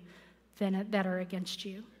for you than that are against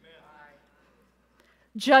you.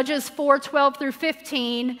 Judges 4:12 through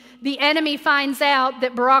 15, the enemy finds out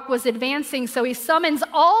that Barak was advancing, so he summons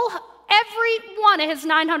every one of his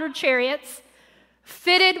 900 chariots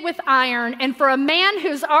fitted with iron. And for a man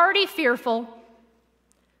who's already fearful,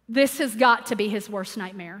 this has got to be his worst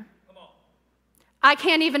nightmare. I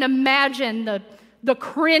can't even imagine the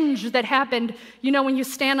cringe that happened, you know, when you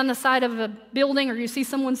stand on the side of a building or you see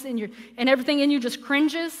someone's and everything in you just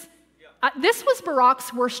cringes. This was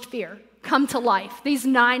Barak's worst fear come to life, these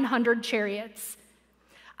 900 chariots.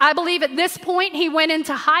 I believe at this point he went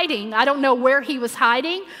into hiding. I don't know where he was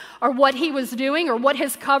hiding or what he was doing or what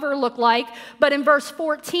his cover looked like. But in verse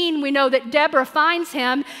 14, we know that Deborah finds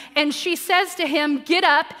him and she says to him, "Get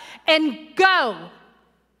up and go.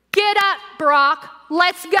 Get up, Barak.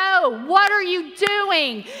 Let's go. What are you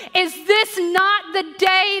doing? Is this not the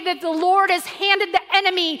day that the Lord has handed the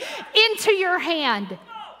enemy into your hand?"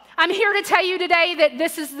 I'm here to tell you today that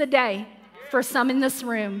this is the day for some in this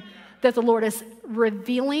room that the Lord is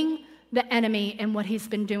revealing the enemy and what he's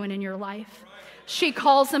been doing in your life. She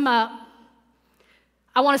calls him up.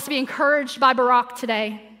 I want us to be encouraged by Barak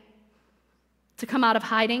today to come out of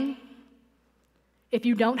hiding. If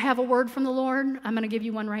you don't have a word from the Lord, I'm going to give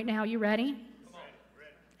you one right now. You ready?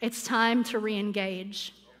 It's time to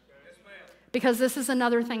re-engage. Because this is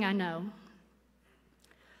another thing I know.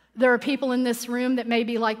 There are people in this room that may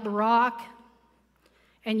be like Barak,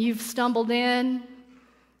 and you've stumbled in,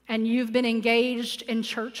 and you've been engaged in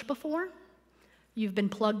church before. You've been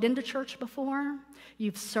plugged into church before.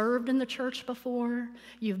 You've served in the church before.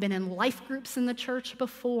 You've been in life groups in the church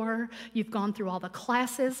before. You've gone through all the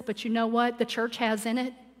classes, but you know what the church has in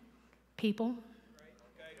it? People.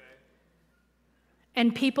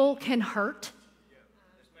 And people can hurt,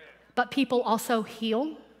 but people also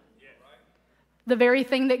heal. The very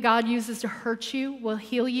thing that God uses to hurt you will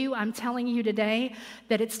heal you. I'm telling you today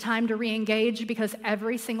that it's time to re-engage because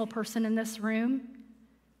every single person in this room,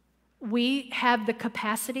 we have the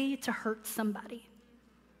capacity to hurt somebody.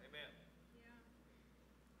 Amen.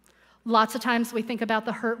 Lots of times we think about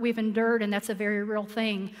the hurt we've endured, and that's a very real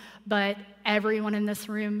thing, but everyone in this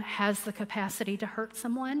room has the capacity to hurt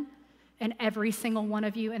someone, and every single one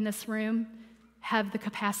of you in this room have the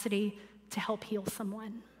capacity to help heal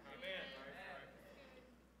someone.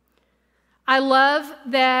 I love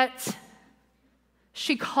that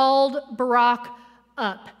she called Barak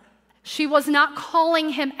up. She was not calling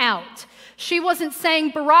him out. She wasn't saying,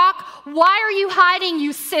 "Barak, why are you hiding, you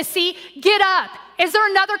sissy? Get up. Is there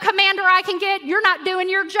another commander I can get? You're not doing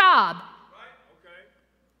your job." Right. Okay.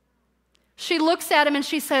 She looks at him and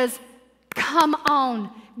she says, "Come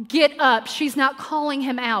on, get up." She's not calling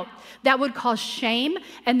him out. That would cause shame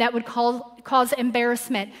and that would cause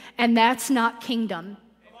embarrassment, and that's not kingdom.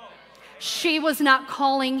 She was not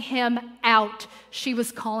calling him out. She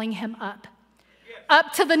was calling him up.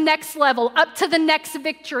 Up to the next level, up to the next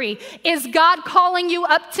victory. Is God calling you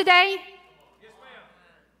up today? Yes, ma'am.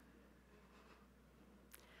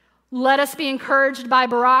 Let us be encouraged by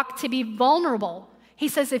Barak to be vulnerable. He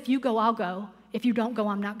says, if you go, I'll go. If you don't go,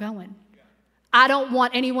 I'm not going. I don't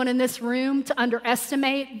want anyone in this room to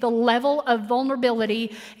underestimate the level of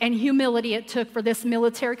vulnerability and humility it took for this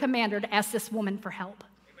military commander to ask this woman for help.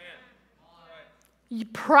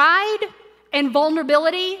 Pride and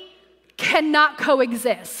vulnerability cannot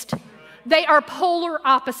coexist. They are polar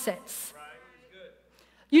opposites.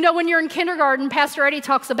 You know, when you're in kindergarten, Pastor Eddie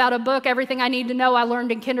talks about a book, Everything I Need to Know I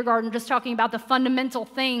Learned in Kindergarten, just talking about the fundamental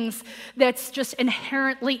things that's just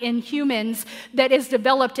inherently in humans that is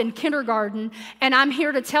developed in kindergarten. And I'm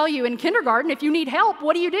here to tell you, in kindergarten, if you need help,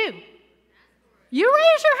 what do? You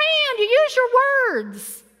raise your hand, you use your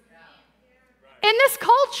words. In this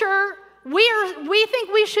culture, we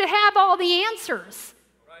think we should have all the answers.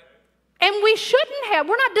 And we shouldn't have.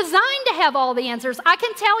 We're not designed to have all the answers. I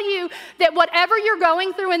can tell you that whatever you're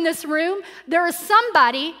going through in this room, there is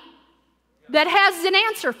somebody that has an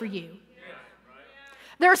answer for you.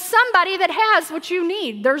 There's somebody that has what you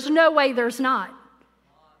need. There's no way there's not.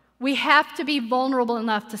 We have to be vulnerable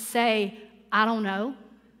enough to say, I don't know,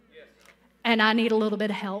 and I need a little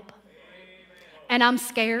bit of help, and I'm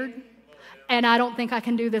scared, and I don't think I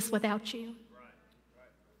can do this without you.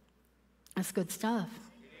 That's good stuff.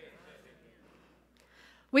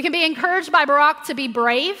 We can be encouraged by Barak to be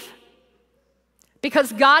brave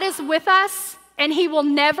because God is with us and he will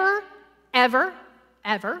never, ever,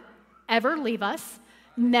 ever, ever leave us,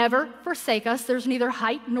 never forsake us. There's neither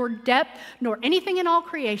height nor depth nor anything in all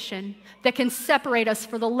creation that can separate us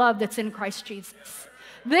from the love that's in Christ Jesus.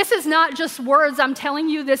 This is not just words. I'm telling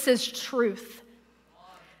you, this is truth.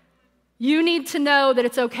 You need to know that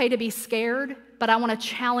it's okay to be scared, but I want to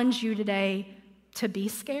challenge you today to be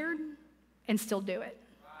scared and still do it.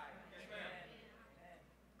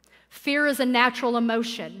 Fear is a natural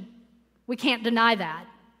emotion. We can't deny that.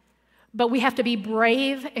 But we have to be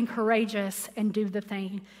brave and courageous and do the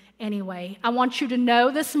thing anyway. I want you to know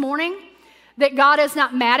this morning that God is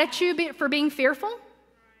not mad at you for being fearful.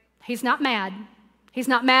 He's not mad. He's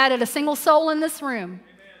not mad at a single soul in this room.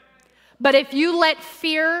 But if you let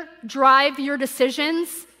fear drive your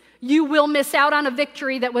decisions, you will miss out on a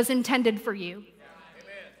victory that was intended for you.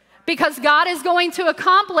 Because God is going to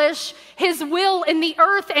accomplish his will in the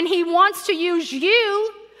earth and he wants to use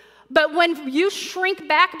you. But when you shrink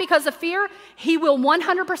back because of fear, he will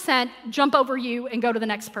 100% jump over you and go to the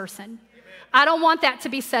next person. Amen. I don't want that to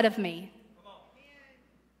be said of me.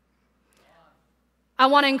 I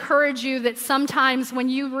want to encourage you that sometimes when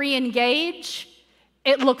you re-engage,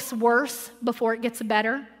 it looks worse before it gets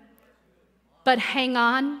better. But hang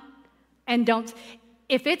on and don't.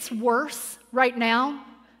 If it's worse right now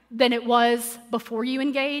than it was before you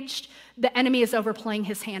engaged, the enemy is overplaying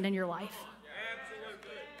his hand in your life.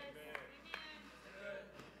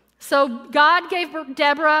 So God gave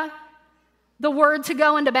Deborah the word to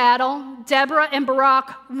go into battle. Deborah and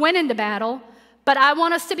Barak went into battle. But I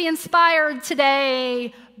want us to be inspired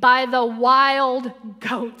today by the wild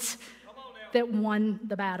goat that won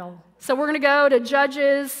the battle. So we're going to go to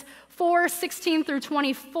Judges 4:16 through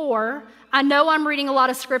 24. I know I'm reading a lot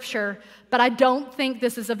of scripture, but I don't think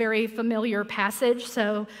this is a very familiar passage,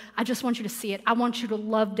 so I just want you to see it. I want you to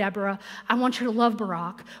love Deborah. I want you to love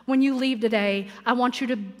Barak. When you leave today, I want you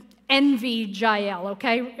to envy Jael,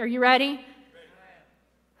 okay? Are you ready?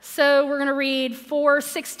 So we're going to read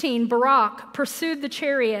 4:16. Barak pursued the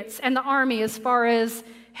chariots and the army as far as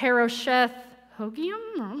Harosheth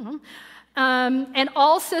Hogiam, and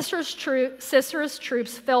all Sisera's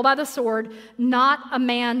troops fell by the sword. Not a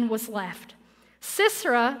man was left.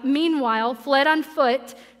 Sisera, meanwhile, fled on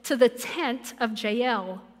foot to the tent of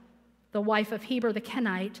Jael, the wife of Heber the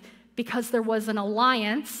Kenite, because there was an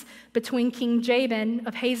alliance between King Jabin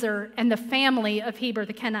of Hazor and the family of Heber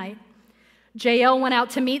the Kenite. Jael went out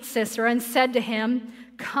to meet Sisera and said to him,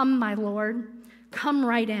 "Come, my lord, come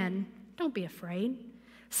right in. Don't be afraid."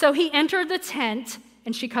 So he entered the tent,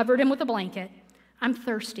 and she covered him with a blanket. "I'm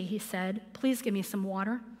thirsty," he said. "Please give me some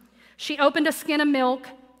water." She opened a skin of milk,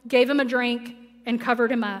 gave him a drink, and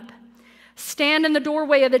covered him up. "Stand in the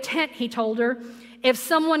doorway of the tent," he told her. "If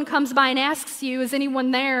someone comes by and asks you, 'Is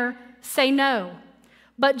anyone there?' say no."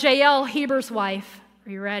 But Jael, Heber's wife,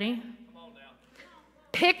 are you ready?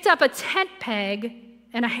 Picked up a tent peg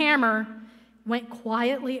and a hammer, went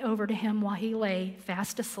quietly over to him while he lay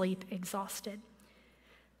fast asleep, exhausted.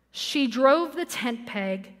 She drove the tent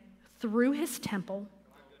peg through his temple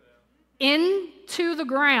into the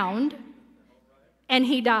ground, and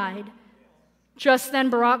he died. Just then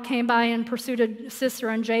Barak came by and pursued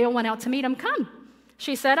Sisera, and Jael went out to meet him. "Come,"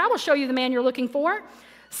 she said, "I will show you the man you're looking for."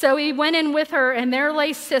 So he went in with her, and there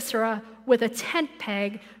lay Sisera with a tent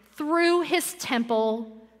peg through his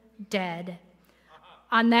temple, dead.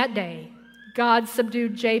 On that day, God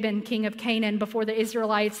subdued Jabin, king of Canaan, before the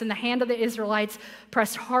Israelites, and the hand of the Israelites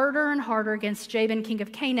pressed harder and harder against Jabin, king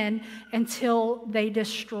of Canaan, until they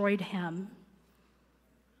destroyed him.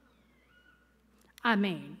 I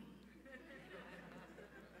mean,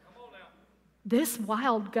 this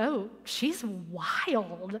wild goat, she's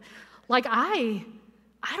wild. Like, I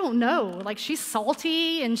don't know. Like, she's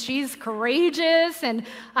salty and she's courageous, and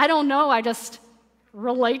I don't know. I just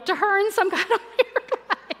relate to her in some kind of weird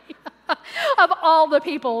way. Of all the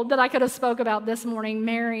people that I could have spoke about this morning,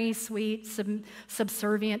 Mary, sweet,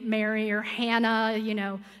 subservient Mary, or Hannah,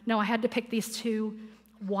 no, I had to pick these two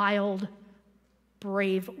wild,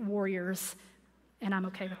 brave warriors, and I'm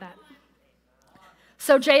okay with that.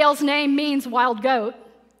 So Jael's name means wild goat.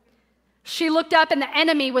 She looked up and the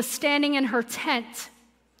enemy was standing in her tent.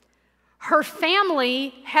 Her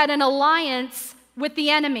family had an alliance with the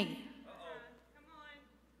enemy.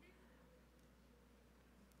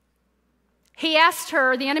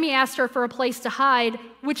 The enemy asked her for a place to hide,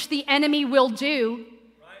 which the enemy will do,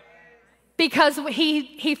 because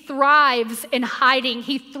he thrives in hiding.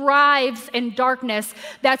 He thrives in darkness.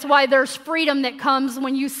 That's why there's freedom that comes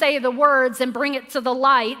when you say the words and bring it to the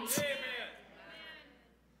light. Amen.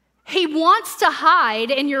 He wants to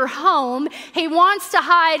hide in your home. He wants to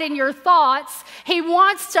hide in your thoughts. He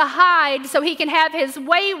wants to hide so he can have his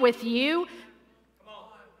way with you.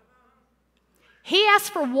 He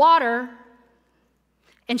asked for water,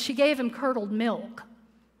 and she gave him curdled milk.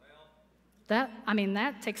 That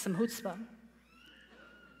takes some chutzpah.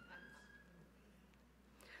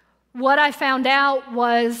 What I found out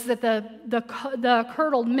was that the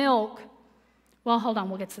curdled milk, well, hold on,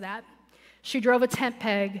 we'll get to that. She drove a tent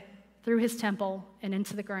peg through his temple and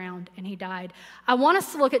into the ground, and he died. I want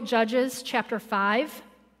us to look at Judges chapter 5,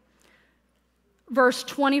 verse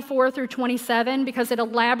 24 through 27, because it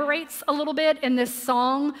elaborates a little bit in this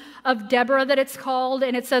song of Deborah that it's called,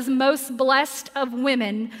 and it says, "Most blessed of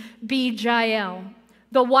women be Jael,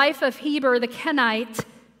 the wife of Heber the Kenite,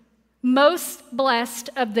 most blessed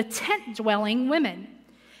of the tent-dwelling women.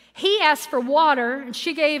 He asked for water, and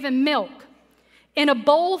she gave him milk. In a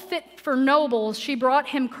bowl fit for nobles, she brought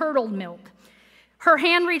him curdled milk. Her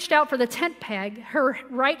hand reached out for the tent peg, her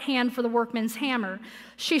right hand for the workman's hammer.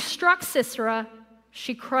 She struck Sisera,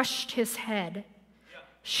 she crushed his head.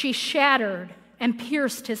 She shattered and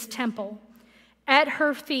pierced his temple. At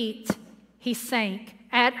her feet he sank.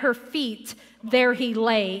 At her feet there he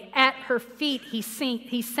lay. At her feet he sank,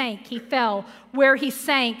 he fell. Where he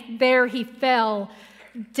sank, there he fell,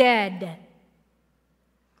 dead."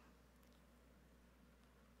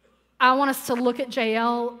 I want us to look at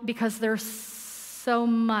Jael because there's so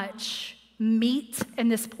much meat in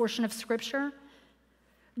this portion of Scripture.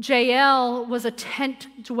 Jael was a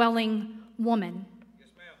tent-dwelling woman. Yes,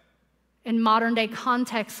 ma'am. In modern-day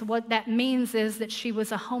context, what that means is that she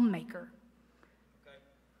was a homemaker. Okay.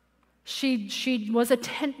 She was a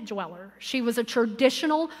tent dweller. She was a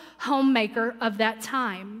traditional homemaker of that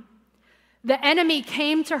time. The enemy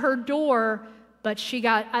came to her door, but she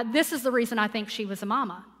got, this is the reason I think she was a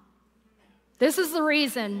mama. This is the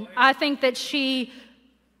reason I think that she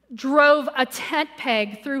drove a tent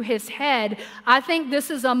peg through his head. I think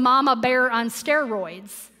this is a mama bear on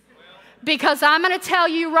steroids. Because I'm going to tell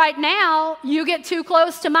you right now, you get too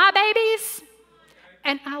close to my babies,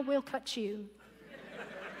 and I will cut you.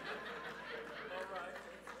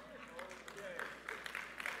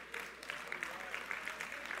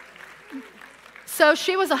 So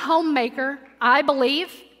she was a homemaker. I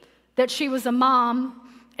believe that she was a mom.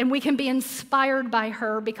 And we can be inspired by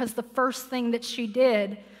her because the first thing that she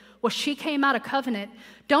did was she came out of covenant.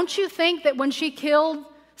 Don't you think that when she killed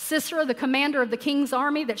Sisera, the commander of the king's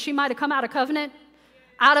army, that she might have come out of covenant,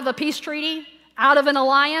 out of a peace treaty, out of an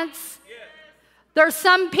alliance? Yes. There's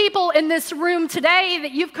some people in this room today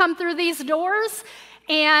that you've come through these doors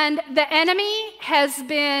and the enemy has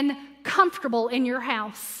been comfortable in your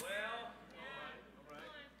house.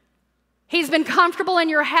 He's been comfortable in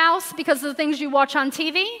your house because of the things you watch on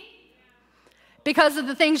TV, because of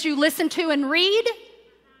the things you listen to and read,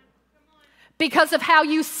 because of how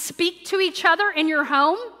you speak to each other in your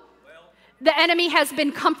home. The enemy has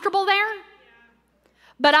been comfortable there.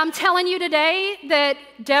 But I'm telling you today that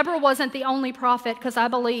Deborah wasn't the only prophet, because I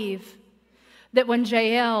believe that when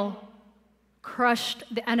Jael crushed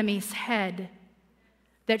the enemy's head,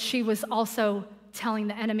 that she was also telling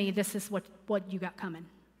the enemy, this is what you got coming.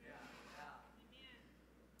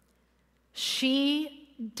 She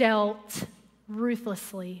dealt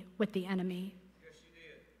ruthlessly with the enemy. Yes, she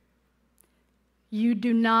did. You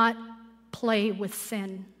do not play with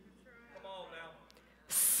sin. Come on now.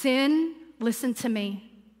 Sin, listen to me,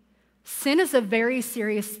 sin is a very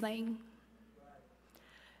serious thing.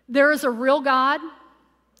 There is a real God,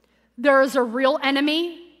 there is a real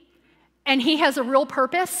enemy, and he has a real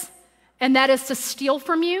purpose, and that is to steal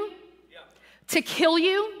from you, to kill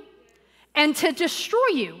you, and to destroy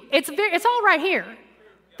you. It's all right here.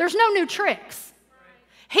 There's no new tricks.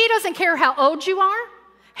 He doesn't care how old you are.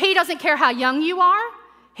 He doesn't care how young you are.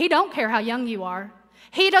 He don't care how young you are.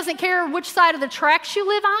 He doesn't care which side of the tracks you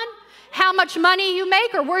live on, how much money you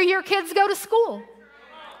make, or where your kids go to school.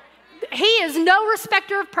 He is no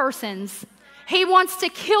respecter of persons. He wants to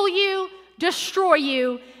kill you, destroy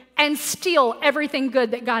you, and steal everything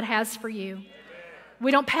good that God has for you.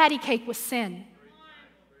 We don't patty cake with sin.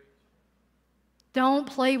 Don't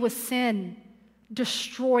play with sin.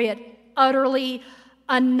 Destroy it, utterly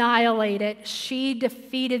annihilate it. She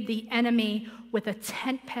defeated the enemy with a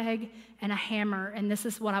tent peg and a hammer, and this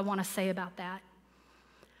is what I want to say about that.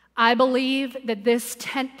 I believe that this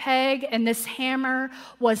tent peg and this hammer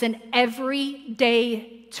was an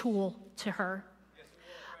everyday tool to her.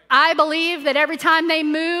 I believe that every time they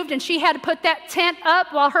moved and she had to put that tent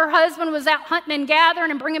up while her husband was out hunting and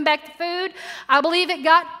gathering and bringing back the food, I believe it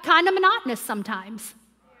got kind of monotonous sometimes.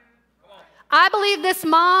 I believe this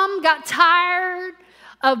mom got tired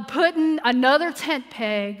of putting another tent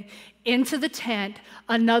peg into the tent,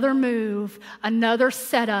 another move, another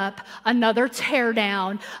setup, another tear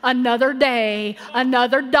down, another day,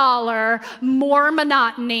 another dollar, more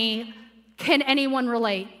monotony. Can anyone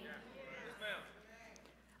relate?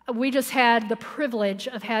 We just had the privilege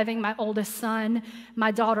of having my oldest son,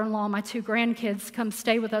 my daughter-in-law, my 2 grandkids come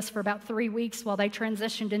stay with us for about 3 weeks while they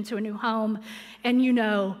transitioned into a new home. And you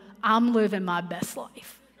know, I'm living my best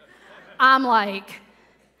life. I'm like,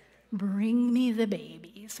 bring me the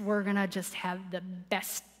babies. We're gonna just have the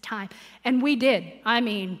best time. And we did. I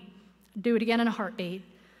mean, do it again in a heartbeat.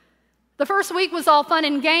 The first week was all fun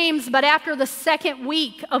and games, but after the second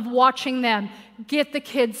week of watching them get the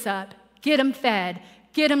kids up, get them fed,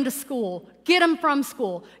 get them to school, get them from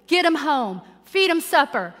school, get them home, feed them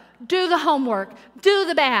supper, do the homework, do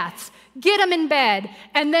the baths, get them in bed,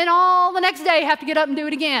 and then all the next day have to get up and do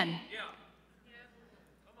it again.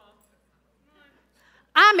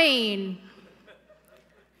 I mean,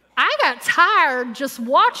 I got tired just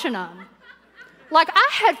watching them. Like, I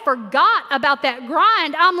had forgot about that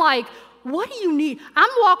grind. I'm like, what do you need? I'm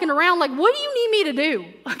walking around like, what do you need me to do?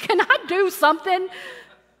 Can I do something?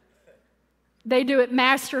 They do it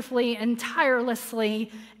masterfully and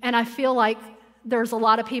tirelessly, and I feel like there's a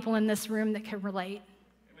lot of people in this room that can relate.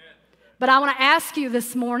 Amen. But I want to ask you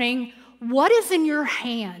this morning, what is in your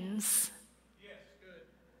hands? Yes,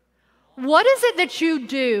 good. What is it that you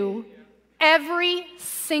do every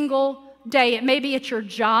single day? It may be at your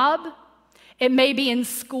job. It may be in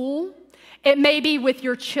school. It may be with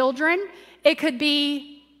your children. It could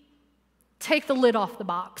be take the lid off the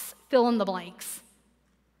box, fill in the blanks.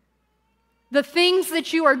 The things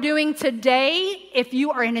that you are doing today, if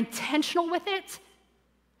you are intentional with it,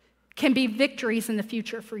 can be victories in the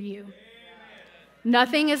future for you.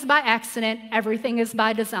 Nothing is by accident. Everything is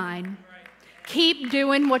by design. Keep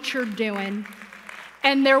doing what you're doing,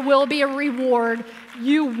 and there will be a reward.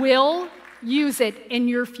 You will use it in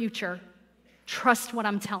your future. Trust what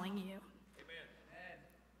I'm telling you.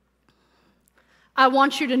 I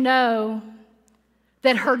want you to know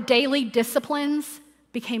that her daily disciplines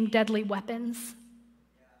became deadly weapons.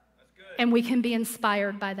 And we can be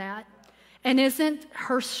inspired by that. And isn't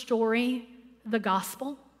her story the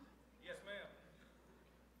gospel? Yes, ma'am.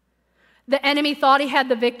 The enemy thought he had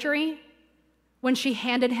the victory when she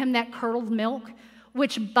handed him that curdled milk,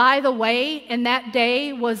 which, by the way, in that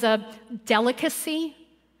day was a delicacy.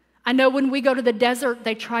 I know when we go to the desert,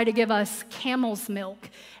 they try to give us camel's milk,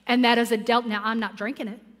 and that is a now, I'm not drinking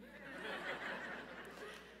it.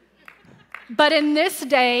 But in this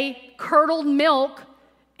day, curdled milk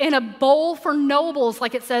in a bowl for nobles,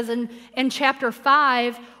 like it says in chapter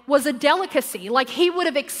 5, was a delicacy. Like, he would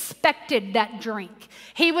have expected that drink.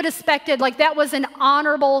 He would have expected, like, that was an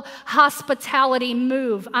honorable hospitality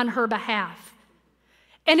move on her behalf.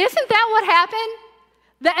 And isn't that what happened?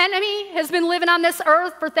 The enemy has been living on this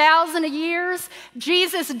earth for thousands of years.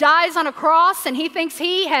 Jesus dies on a cross, and he thinks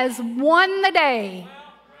he has won the day.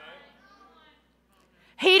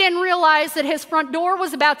 He didn't realize that his front door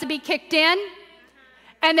was about to be kicked in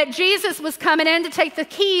and that Jesus was coming in to take the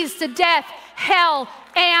keys to death, hell,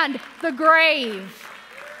 and the grave.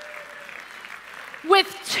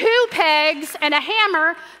 With 2 pegs and a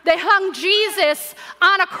hammer, they hung Jesus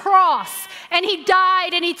on a cross, and he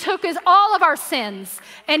died, and he took all of our sins,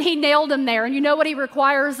 and he nailed him there. And you know what he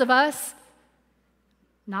requires of us?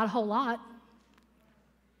 Not a whole lot.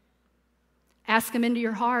 Ask him into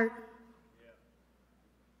your heart.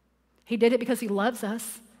 He did it because he loves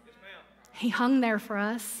us. He hung there for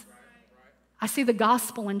us. I see the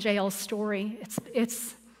gospel in Jael's story.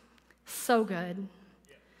 It's so good.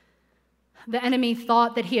 The enemy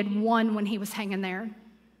thought that he had won when he was hanging there.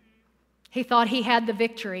 He thought he had the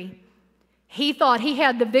victory. He thought he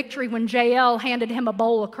had the victory when Jael handed him a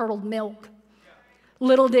bowl of curdled milk.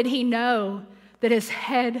 Little did he know that his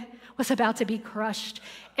head was about to be crushed.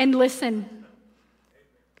 And listen,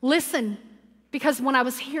 because when I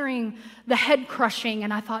was hearing the head crushing,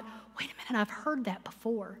 and I thought, wait a minute, I've heard that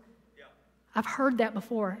before. I've heard that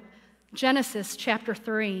before. Genesis chapter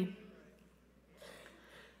 3.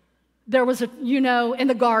 There was in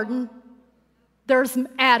the garden, there's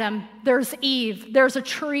Adam, there's Eve, there's a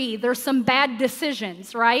tree, there's some bad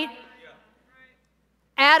decisions, right?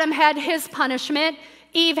 Adam had his punishment,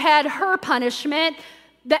 Eve had her punishment,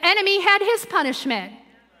 the enemy had his punishment.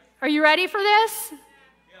 Are you ready for this?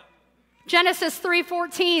 Genesis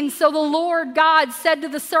 3:14, so the Lord God said to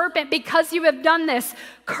the serpent, because you have done this,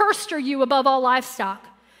 cursed are you above all livestock,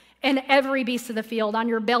 and every beast of the field. On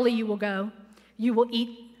your belly you will go. You will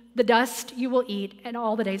eat the dust, you will eat, and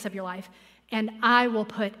all the days of your life. And I will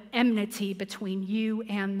put enmity between you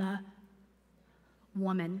and the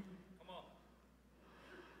woman.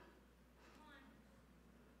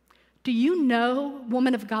 Do you know,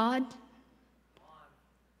 woman of God?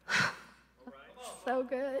 So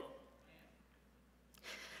good.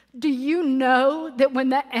 Do you know that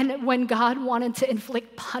when God wanted to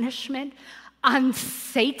inflict punishment on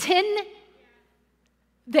Satan,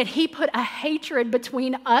 that he put a hatred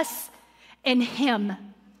between us and him?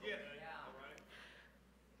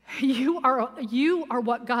 You are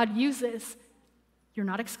what God uses. You're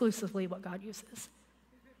not exclusively what God uses.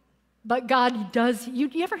 But God does. You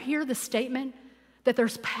ever hear the statement that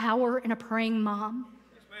there's power in a praying mom?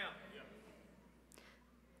 Yes, ma'am.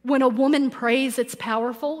 When a woman prays, it's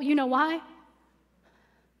powerful. You know why?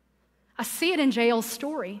 I see it in Jael's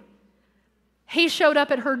story. He showed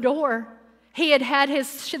up at her door.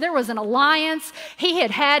 There was an alliance. He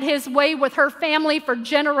had his way with her family for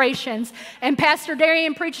generations. And Pastor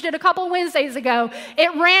Darian preached it a couple Wednesdays ago.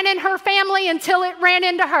 It ran in her family until it ran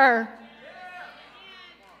into her.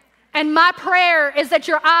 And my prayer is that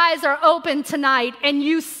your eyes are open tonight, and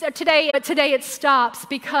today it stops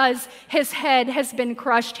because his head has been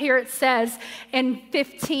crushed. Here it says in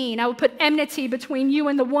 15, I will put enmity between you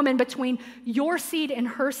and the woman, between your seed and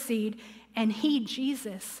her seed, and he,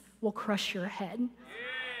 Jesus, will crush your head.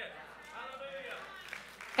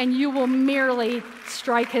 And you will merely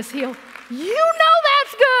strike his heel. You know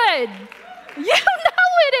that's good. You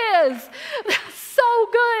know it is. That's so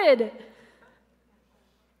good.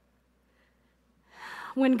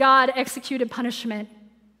 When God executed punishment,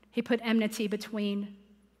 he put enmity between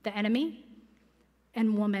the enemy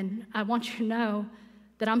and woman. I want you to know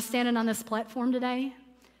that I'm standing on this platform today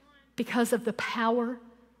because of the power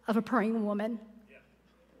of a praying woman.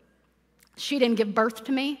 She didn't give birth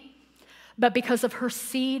to me, but because of her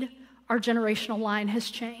seed, our generational line has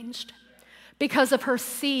changed. Because of her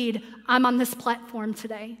seed, I'm on this platform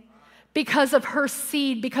today. Because of her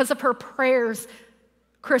seed, because of her prayers,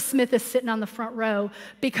 Chris Smith is sitting on the front row.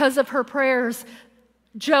 Because of her prayers,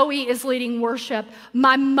 Joey is leading worship.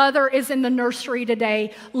 My mother is in the nursery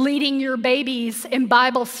today leading your babies in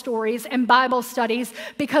Bible stories and Bible studies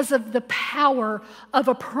because of the power of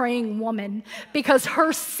a praying woman, because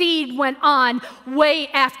her seed went on way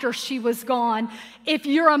after she was gone. If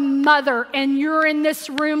you're a mother and you're in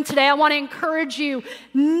this room today, I want to encourage you,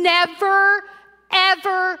 never,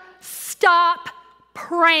 ever stop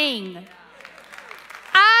praying.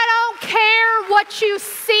 I don't care what you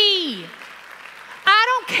see. I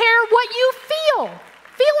don't care what you feel.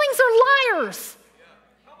 Feelings are liars.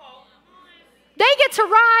 They get to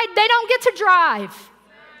ride, they don't get to drive.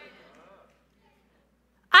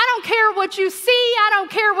 I don't care what you see, I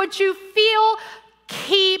don't care what you feel.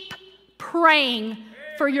 Keep praying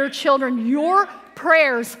for your children. Your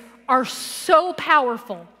prayers are so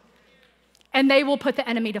powerful, and they will put the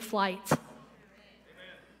enemy to flight.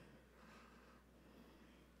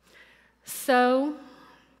 So,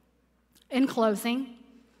 in closing,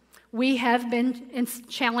 we have been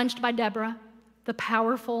challenged by Deborah, the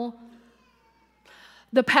powerful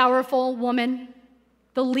woman,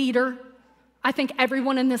 the leader. I think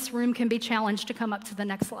everyone in this room can be challenged to come up to the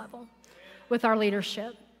next level with our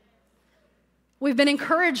leadership. We've been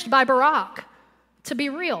encouraged by Barak to be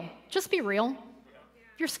real. Just be real.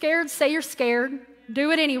 If you're scared, say you're scared.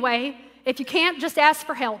 Do it anyway. If you can't, just ask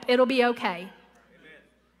for help. It'll be okay.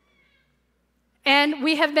 And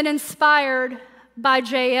we have been inspired by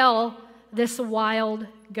Jael, this wild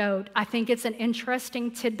goat. I think it's an interesting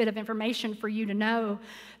tidbit of information for you to know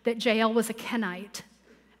that Jael was a Kenite.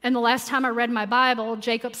 And the last time I read my Bible,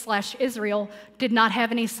 Jacob/Israel did not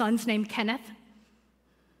have any sons named Kenneth.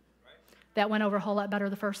 That went over a whole lot better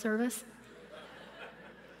the first service.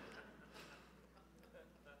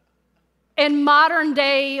 In modern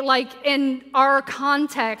day, like in our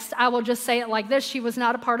context, I will just say it like this: she was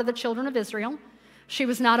not a part of the children of Israel. She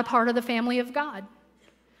was not a part of the family of God.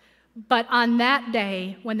 But on that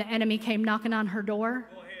day, when the enemy came knocking on her door,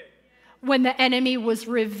 when the enemy was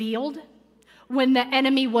revealed, when the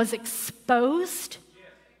enemy was exposed,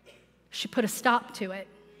 she put a stop to it.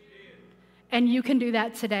 And you can do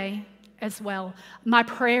that today as well. My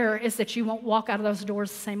prayer is that you won't walk out of those doors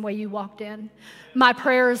the same way you walked in. My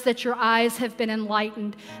prayer is that your eyes have been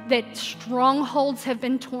enlightened, that strongholds have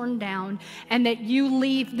been torn down, and that you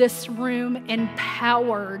leave this room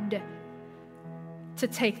empowered to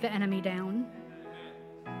take the enemy down.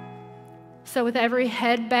 So with every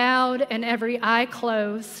head bowed and every eye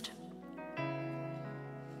closed,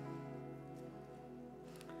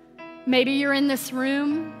 maybe you're in this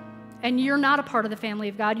room and you're not a part of the family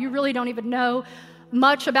of God. You really don't even know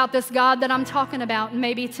much about this God that I'm talking about. And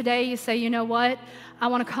maybe today you say, you know what? I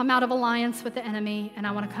want to come out of alliance with the enemy and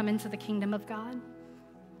I want to come into the kingdom of God.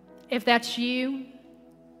 If that's you,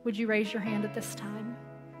 would you raise your hand at this time?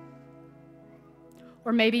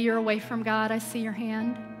 Or maybe you're away from God. I see your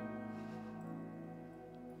hand.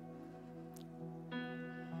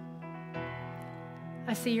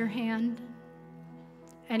 I see your hand.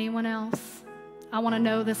 Anyone else? I want to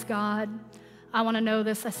know this God. I want to know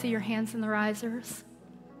this. I see your hands in the risers.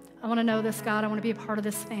 I want to know this God. I want to be a part of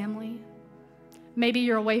this family. Maybe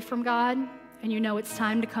you're away from God and you know it's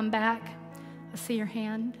time to come back. I see your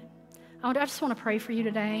hand. I just want to pray for you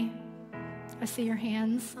today. I see your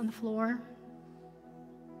hands on the floor.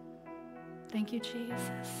 Thank you,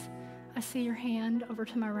 Jesus. I see your hand over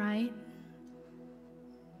to my right.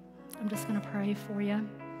 I'm just going to pray for you.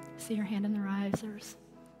 I see your hand in the risers.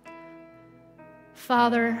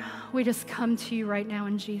 Father, we just come to you right now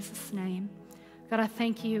in Jesus' name. God, I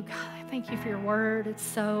thank you. God, I thank you for your word. It's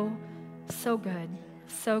so good.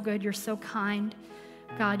 So good. You're so kind.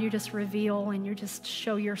 God, you just reveal and you just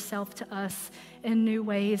show yourself to us in new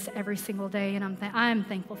ways every single day. And I'm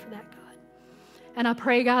thankful for that, God. And I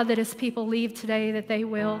pray, God, that as people leave today, that they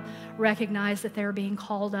will recognize that they're being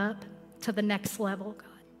called up to the next level, God.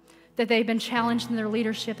 That they've been challenged in their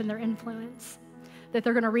leadership and their influence. That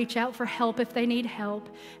they're going to reach out for help if they need help.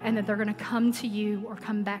 And that they're going to come to you or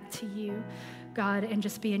come back to you, God, and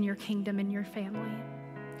just be in your kingdom and your family.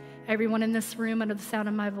 Everyone in this room, under the sound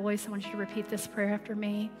of my voice, I want you to repeat this prayer after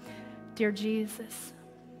me. Dear Jesus,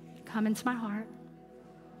 come into my heart.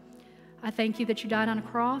 I thank you that you died on a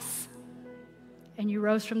cross and you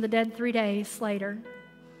rose from the dead 3 days later,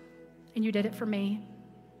 and you did it for me.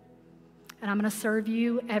 And I'm going to serve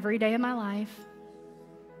you every day of my life.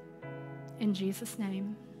 In Jesus'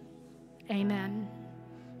 name, amen.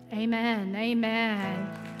 Amen. Amen.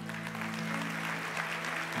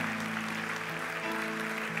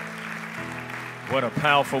 What a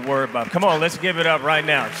powerful word, Bob. Come on, let's give it up right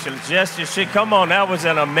now. Come on, that was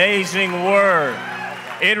an amazing word.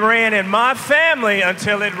 It ran in my family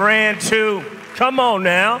until it ran to, come on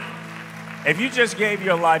now. If you just gave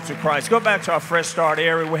your life to Christ, go back to our Fresh Start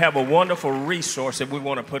area. We have a wonderful resource that we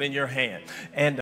want to put in your hand. And